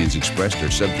opinions expressed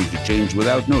are subject to change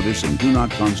without notice and do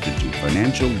not constitute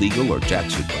financial, legal, or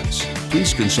tax advice.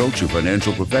 Please consult your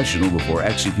financial professional before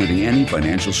executing any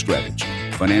financial strategy.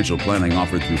 Financial planning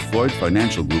offered through Floyd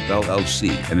Financial Group, LLC,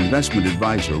 an investment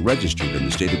advisor registered in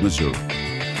the state of Missouri.